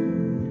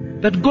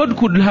 that God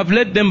could have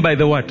led them by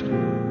the what?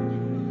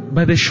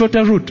 By the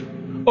shorter route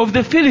of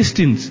the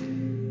Philistines.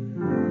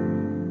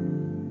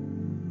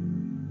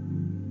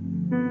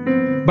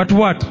 But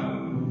what?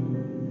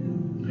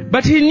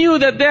 But he knew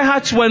that their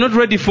hearts were not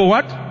ready for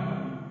what?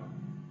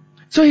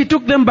 So he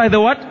took them by the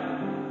what?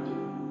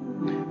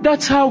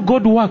 That's how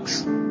God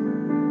works.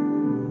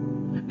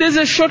 There's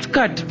a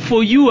shortcut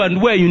for you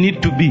and where you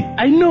need to be.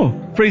 I know.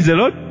 Praise the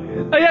Lord.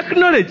 I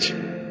acknowledge.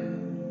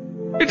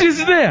 It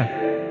is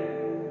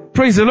there.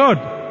 Praise the Lord.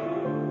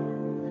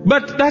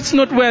 But that's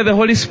not where the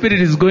Holy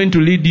Spirit is going to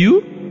lead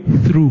you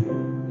through.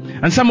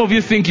 And some of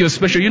you think you're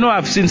special.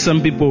 I've seen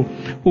some people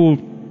who,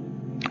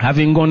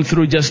 having gone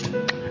through just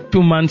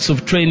 2 months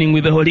of training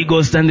with the Holy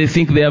Ghost, and they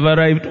think they have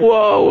arrived.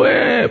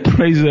 Whoa,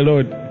 praise the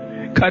Lord.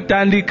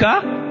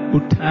 Katandika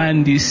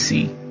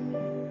utandisi.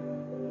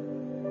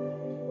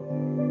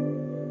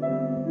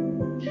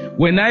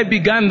 When I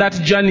began that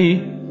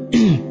journey,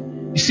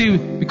 you see,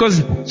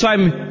 because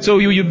so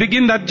you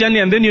begin that journey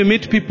and then you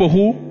meet people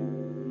who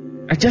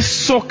are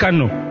just so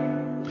carnal.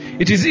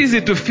 It is easy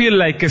to feel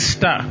like a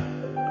star.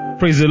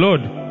 Praise the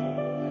Lord.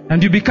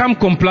 And you become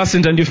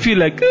complacent and you feel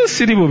like,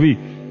 siri bubi.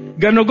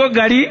 Ganogo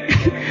gali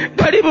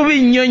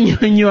bubi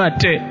nyonyo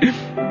ate.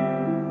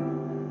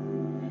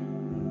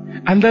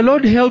 And the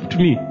Lord helped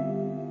me.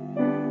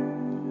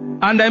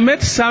 And I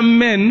met some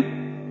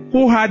men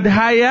who had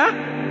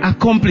higher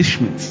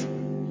accomplishments.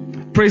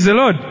 Praise the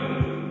Lord.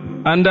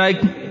 And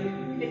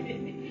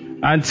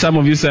some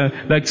of you say,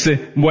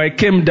 I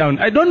came down.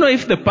 I don't know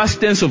if the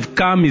past tense of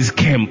come is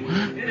came.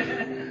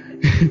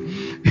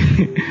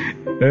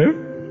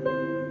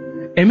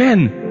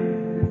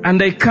 Amen.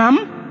 And I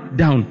come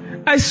down.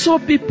 I saw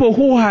people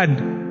who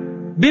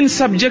had been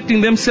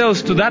subjecting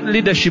themselves to that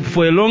leadership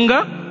for a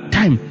longer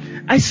time.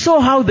 I saw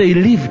how they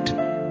lived.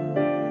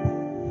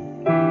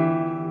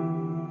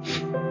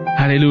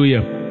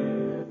 Hallelujah.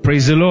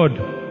 Praise the Lord.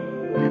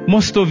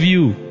 Most of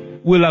you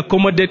will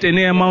accommodate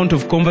any amount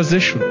of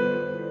conversation.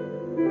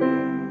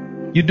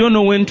 You don't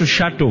know when to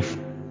shut off.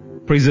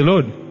 Praise the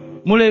Lord.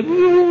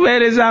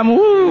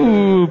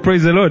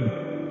 Praise the Lord.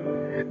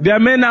 There are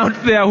men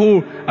out there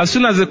who, as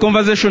soon as the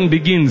conversation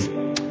begins,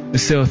 they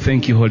say, oh,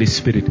 thank you, Holy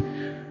Spirit.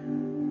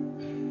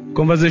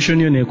 Conversation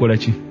yo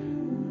nekolachi.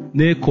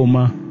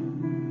 Nekoma.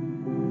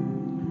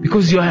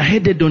 Because you are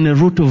headed on a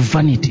route of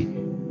vanity.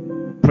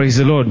 Praise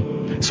the Lord.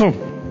 So,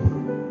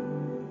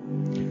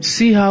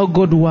 see how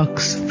God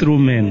works through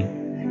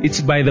men. It's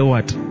by the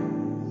what?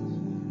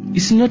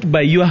 It's not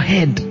by your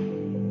head.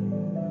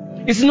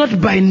 It's not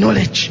by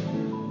knowledge.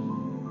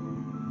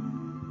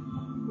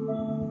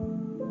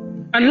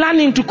 And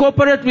learning to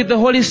cooperate with the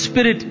Holy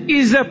Spirit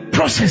is a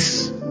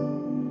process.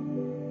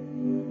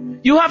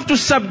 You have to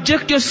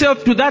subject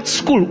yourself to that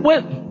school.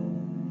 Well,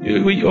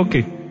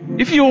 okay.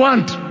 If you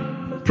want,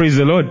 praise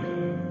the Lord.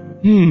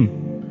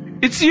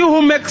 It's you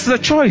who makes the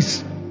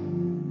choice.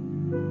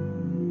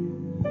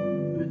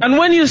 And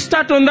when you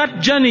start on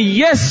that journey,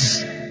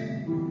 yes,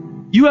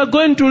 you are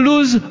going to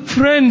lose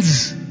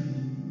friends.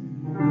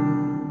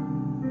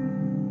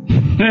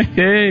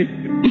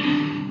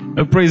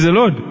 Praise the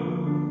Lord.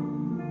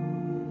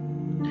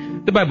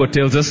 The Bible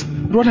tells us,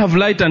 don't have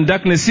light and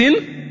darkness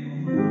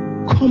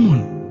in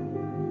common.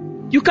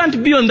 You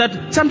can't be on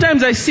that.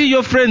 Sometimes I see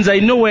your friends, I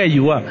know where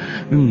you are.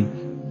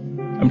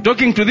 I'm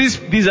talking to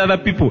these other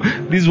people.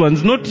 These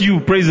ones, not you,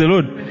 praise the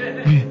Lord.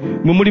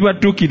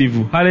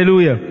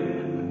 Hallelujah.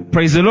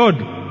 Praise the Lord.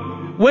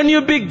 When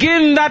you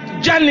begin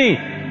that journey,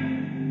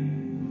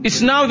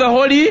 it's now the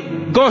Holy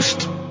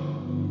Ghost.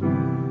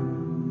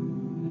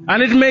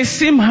 And it may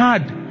seem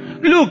hard.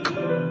 Look,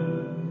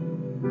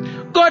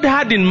 God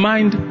had in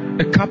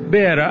mind a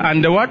cupbearer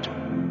and a what?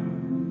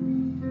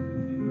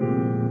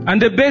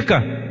 And a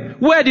baker.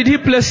 Where did He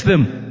place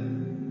them?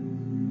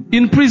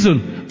 In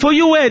prison. For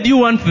you, where do you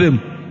want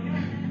them?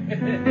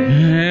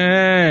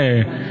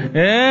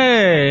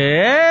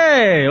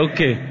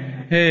 Okay.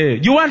 Hey,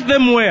 you want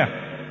them where?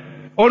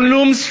 On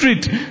Loom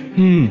Street.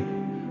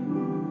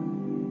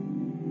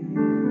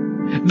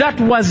 That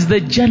was the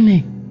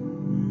journey.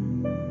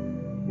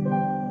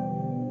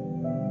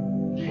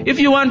 If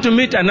you want to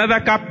meet another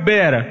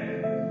cupbearer,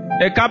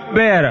 a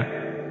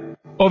cupbearer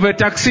of a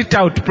taxi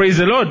tout, praise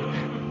the Lord,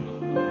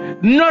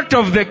 not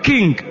of the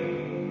king.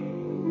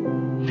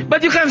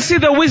 But you can see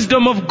the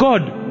wisdom of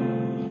God.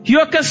 He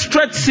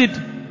orchestrates it,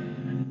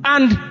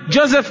 and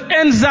Joseph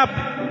ends up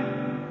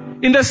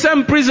in the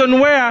same prison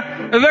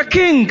where the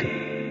king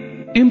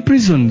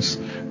imprisons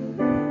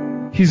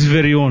his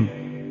very own.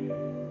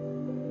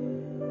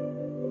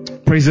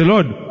 Praise the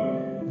Lord.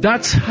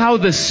 That's how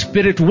the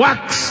Spirit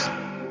works.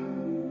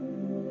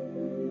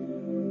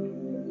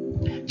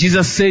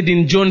 Jesus said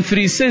in John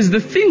 3, He says, the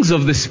things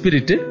of the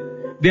Spirit,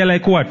 they are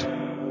like what?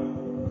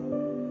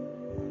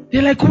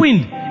 They're like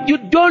wind. You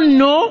don't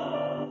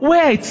know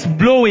where it's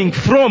blowing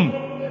from,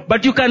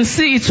 but you can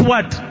see its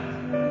what?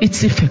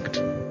 Its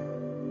effect.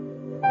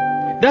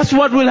 That's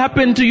what will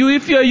happen to you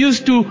if you're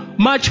used to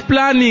much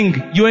planning.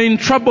 You are in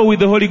trouble with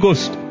the Holy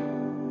Ghost.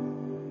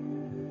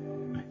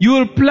 You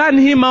will plan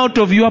Him out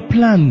of your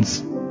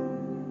plans.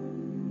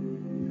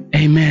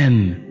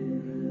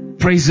 Amen.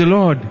 Praise the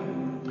Lord.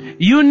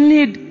 You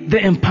need the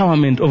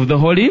empowerment of the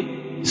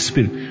Holy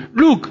Spirit.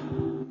 Look,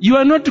 you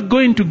are not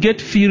going to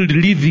get filled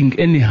living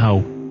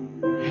anyhow.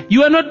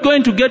 You are not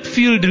going to get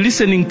filled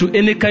listening to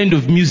any kind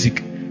of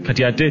music.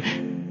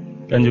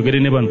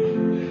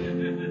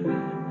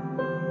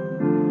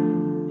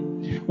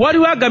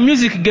 Waliwaga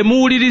music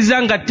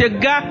gemuwuliriza nga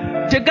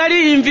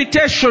tegali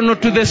invitational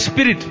to the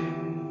Spirit.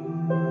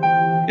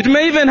 It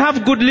may even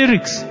have good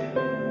lyrics.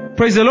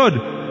 Praise the Lord.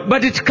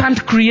 But it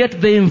can't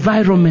create the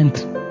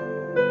environment.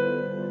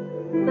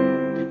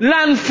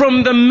 Learn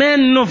from the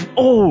men of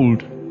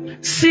old.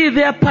 See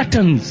their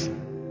patterns.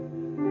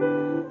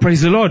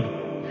 Praise the Lord.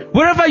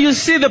 Wherever you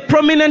see the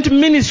prominent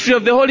ministry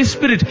of the Holy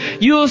Spirit,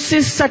 you will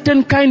see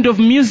certain kind of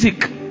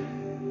music.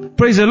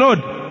 Praise the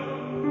Lord.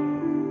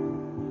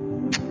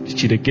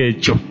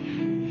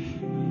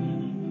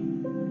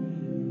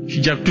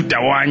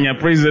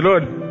 Praise the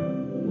Lord.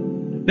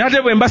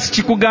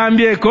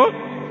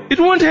 It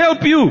won't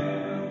help you.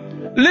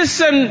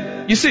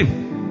 Listen, you see,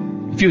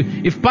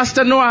 if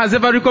Pastor Noah has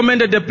ever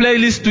recommended a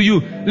playlist to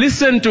you,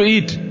 listen to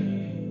it.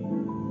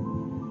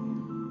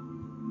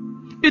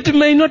 It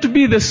may not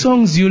be the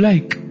songs you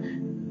like.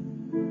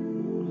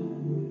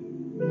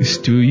 It's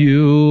to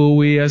you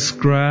we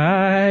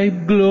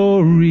ascribe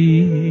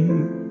glory.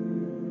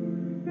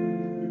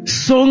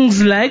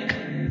 Songs like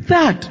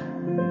that.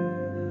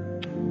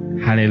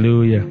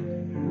 Hallelujah.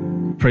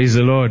 Praise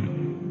the Lord.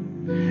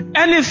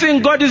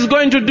 Anything God is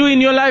going to do in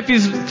your life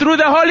is through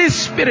the Holy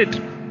Spirit.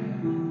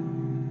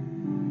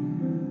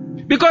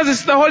 Because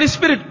it's the Holy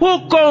Spirit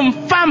who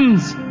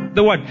confirms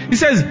the word. He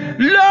says,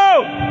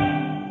 lo,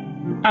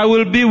 I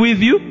will be with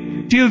you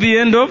till the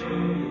end of.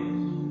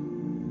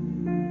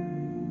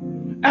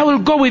 I will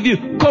go with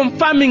you.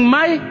 Confirming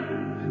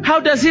how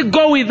does He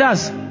go with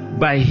us?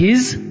 By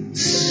His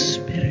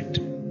Spirit.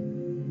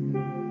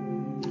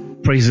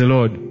 Praise the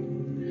Lord.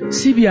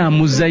 Sibya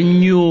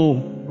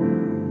muzanyo.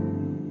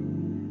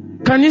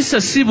 Kanisa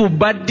sibu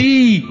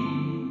badi.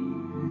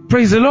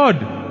 Praise the Lord.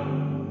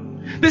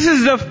 This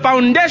is the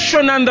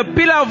foundation and the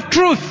pillar of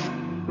truth.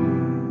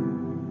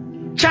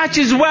 Church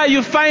is where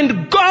you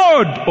find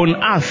God on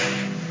earth.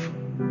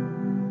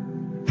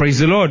 Praise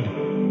the Lord.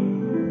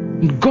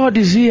 God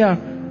is here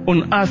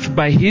on earth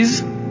by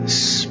His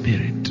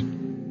Spirit.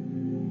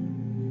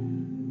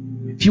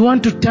 If you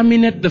want to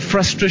terminate the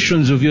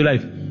frustrations of your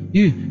life,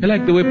 I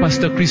like the way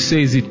Pastor Chris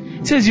says it.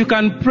 He says you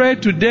can pray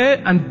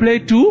today and pray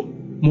tomorrow.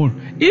 more.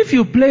 If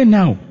you play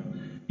now,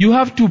 you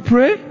have to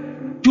pray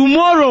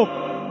tomorrow.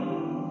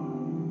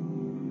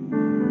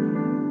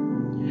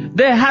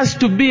 There has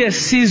to be a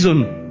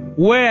season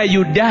where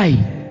you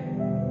die.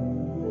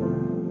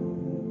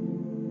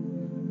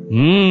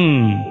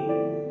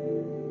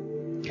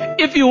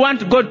 If you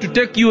want God to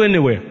take you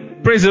anywhere,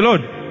 praise the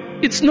Lord,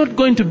 it's not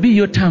going to be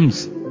your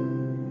terms.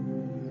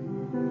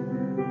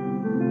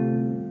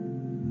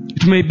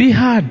 It may be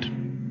hard.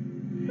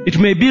 It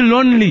may be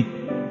lonely.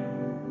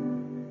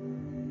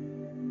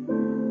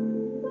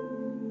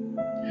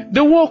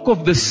 The walk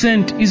of the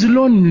saint is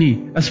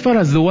lonely as far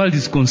as the world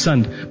is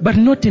concerned, but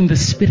not in the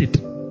spirit.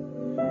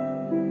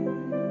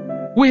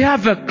 We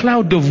have a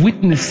cloud of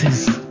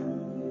witnesses.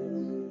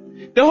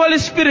 The Holy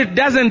Spirit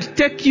doesn't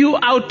take you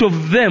out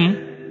of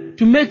them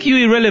to make you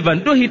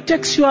irrelevant. No, He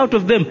takes you out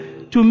of them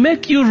to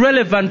make you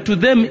relevant to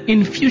them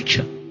in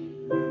future.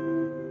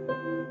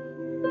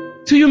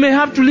 So you may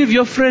have to leave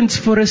your friends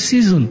for a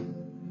season.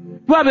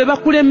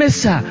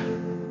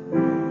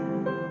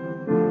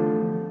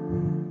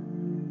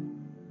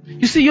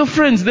 You see, your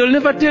friends, they'll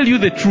never tell you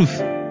the truth.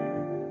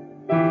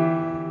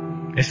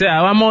 They say,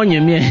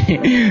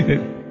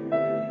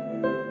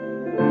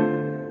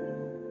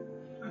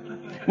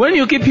 when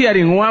you keep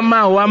hearing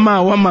wama,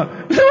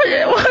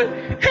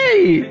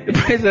 hey,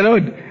 praise the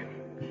Lord.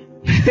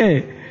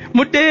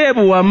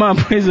 Mutebu wama,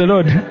 praise the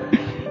Lord.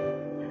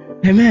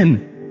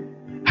 Amen.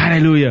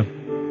 Hallelujah.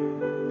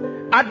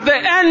 At the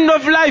end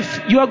of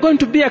life, you are going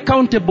to be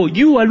accountable,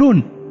 you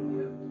alone.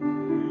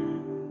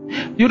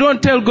 You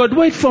don't tell God,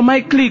 wait for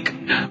my clique.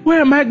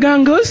 Where are my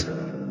gangers? Woo,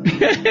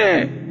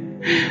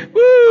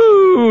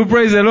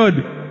 praise the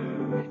Lord.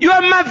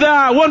 Your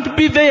mother won't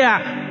be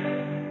there.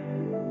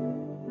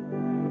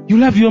 You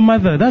love your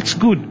mother. That's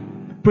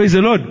good. Praise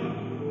the Lord.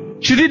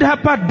 She did her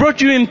part,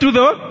 brought you into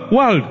the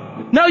world.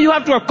 Now you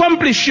have to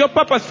accomplish your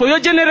purpose for your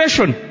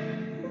generation.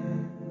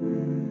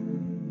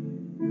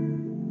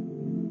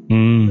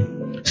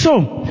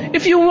 So,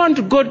 if you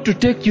want God to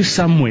take you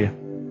somewhere,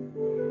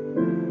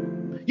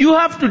 you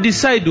have to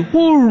decide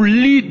who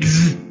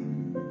leads.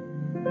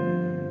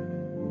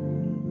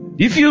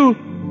 If you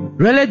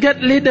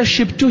relegate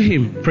leadership to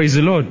Him, praise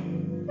the Lord,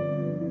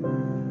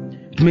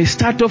 it may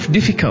start off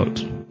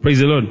difficult, praise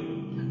the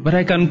Lord, but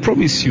I can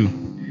promise you,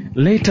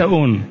 later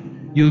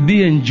on, you'll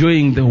be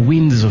enjoying the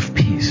winds of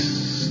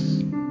peace,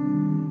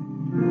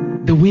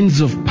 the winds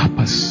of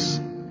purpose.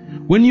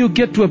 When you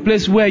get to a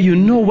place where you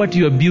know what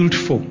you are built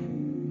for,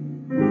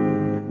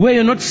 where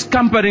you're not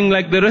scampering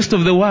like the rest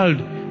of the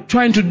world,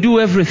 trying to do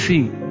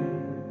everything,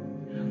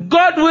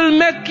 God will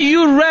make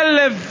you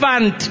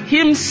relevant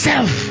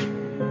Himself.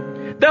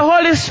 The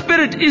Holy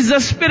Spirit is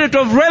the spirit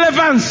of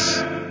relevance.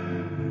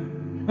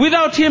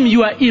 Without Him,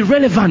 you are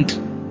irrelevant.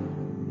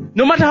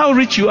 No matter how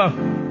rich you are.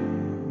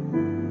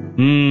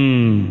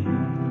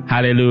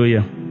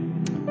 Hallelujah.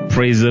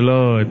 Praise the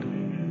Lord.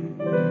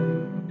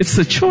 It's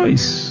a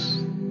choice.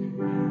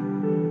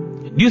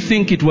 Do you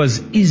think it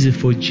was easy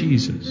for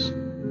Jesus?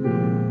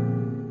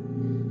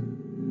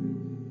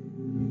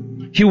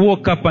 He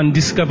woke up and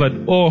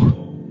discovered,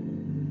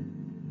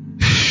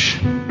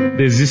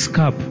 there's this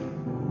cup.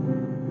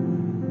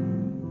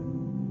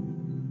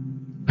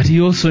 But He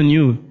also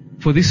knew,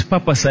 for this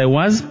purpose I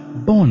was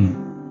born.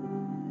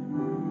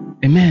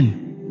 Amen.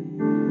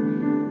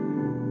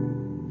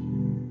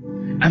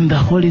 And the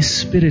Holy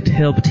Spirit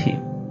helped Him.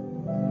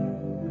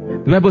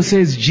 The Bible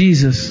says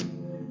Jesus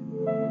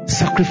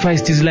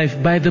sacrificed His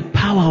life by the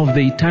power of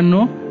the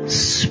eternal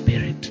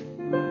Spirit.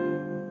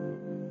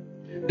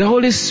 The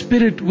Holy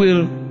Spirit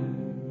will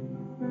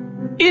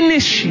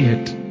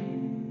initiate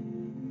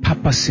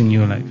purpose in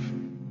your life.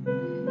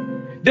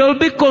 There will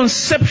be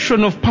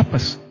conception of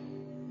purpose.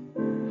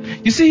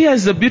 You see,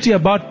 here's the beauty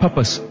about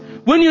purpose.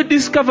 When you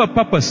discover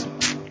purpose,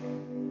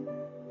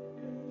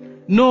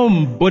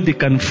 nobody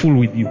can fool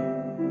with you.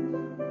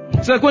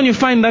 It's like when you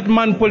find that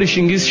man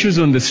polishing his shoes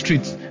on the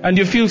streets and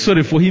you feel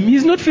sorry for him.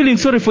 He's not feeling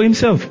sorry for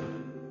himself.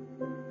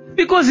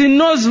 Because he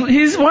knows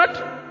his what?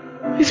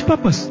 His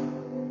purpose.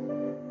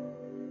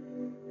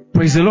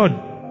 Praise the Lord.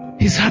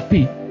 He's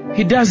happy.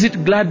 He does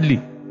it gladly.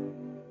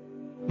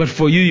 But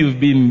for you, you've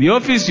been in the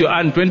office, you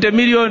earn 20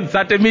 million,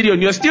 30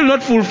 million, you're still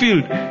not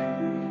fulfilled.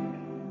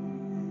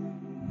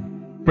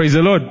 Praise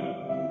the Lord.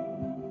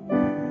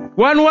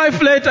 One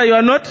wife later, you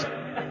are not.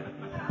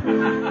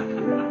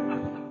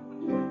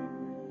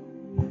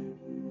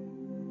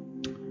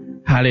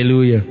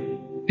 Hallelujah.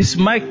 It's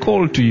my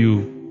call to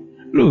you.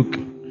 Look,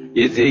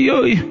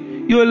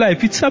 your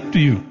life, it's up to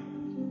you.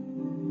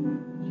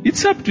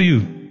 It's up to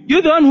you.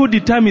 You're the one who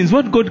determines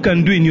what God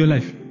can do in your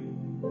life.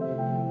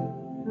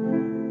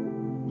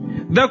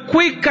 The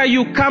quicker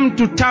you come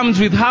to terms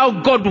with how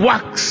God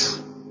works,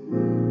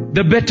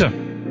 the better.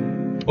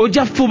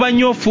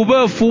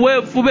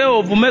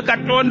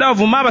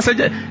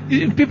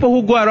 People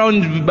who go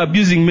around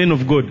abusing men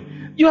of God,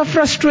 you are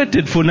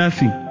frustrated for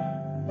nothing.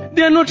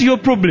 They are not your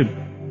problem.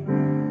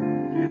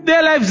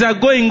 Their lives are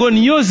going on,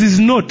 yours is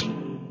not.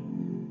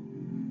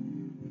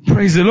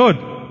 Praise the Lord.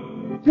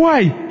 Why?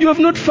 You have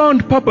not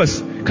found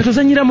purpose.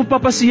 katozanyira mu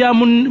papasi ya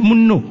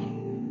munno.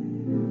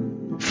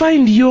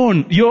 Find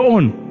your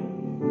own.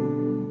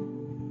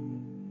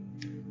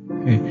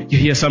 You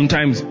hear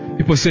sometimes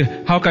people say,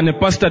 how can a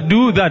pastor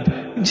do that?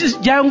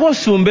 Just jango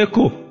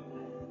sumbeko.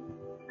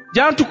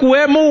 Jantu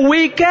kuwemu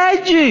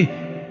wikeji.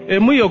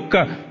 Emu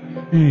yokka.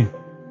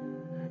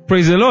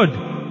 Praise the Lord.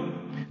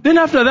 Then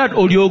after that,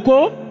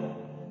 Olyoko.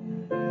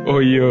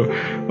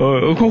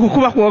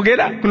 Kuba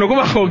kuogera.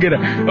 Kunokuba kuogera.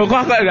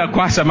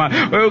 Kwasama.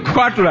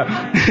 Kwatula.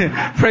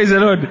 Praise the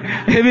Lord.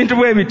 Ebintu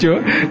bwe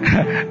bityo.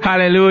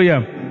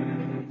 Hallelujah.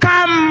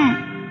 Come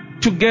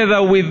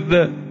together with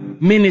the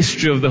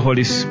ministry of the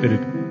Holy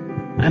Spirit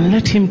and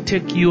let Him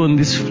take you on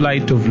this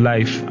flight of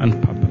life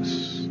and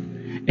purpose.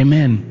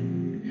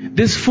 Amen.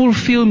 There's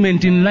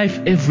fulfillment in life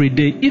every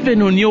day.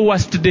 Even on your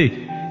worst day,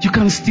 you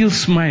can still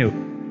smile.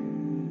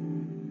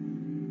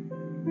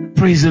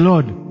 Praise the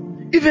Lord.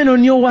 Even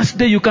on your worst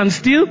day, you can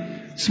still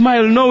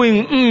smile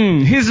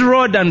knowing His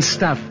rod and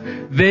staff,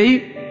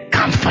 they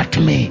comfort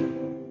me.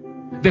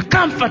 The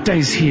Comforter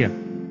is here.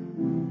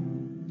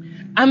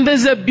 And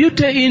there's a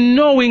beauty in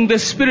knowing the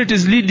Spirit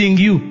is leading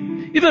you.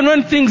 Even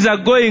when things are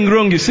going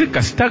wrong, you say,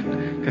 Kasta,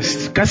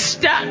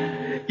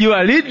 you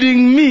are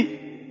leading me.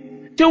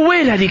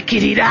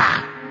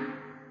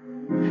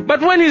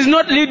 But when He's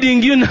not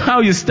leading you,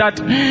 now you start,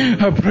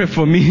 pray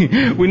for me.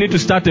 We need to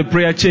start a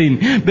prayer chain.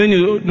 Then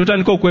you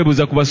notandika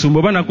okwebuza ku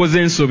basumba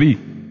banakoze ensobi.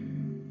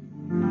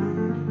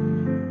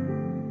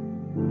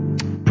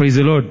 Praise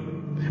the Lord.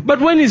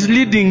 But when He's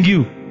leading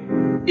you,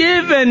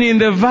 even in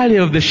the valley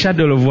of the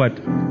shadow of what?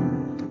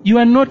 You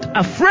are not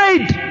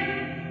afraid,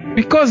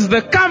 because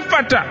the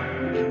Comforter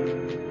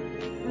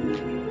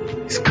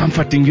is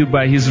comforting you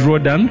by His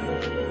rod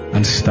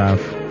and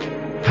staff.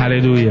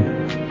 Hallelujah.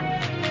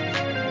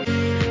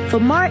 For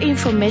more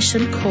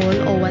information, call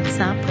or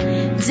WhatsApp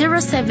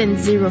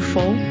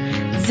 0704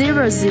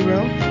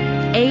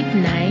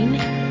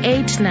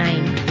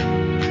 008989.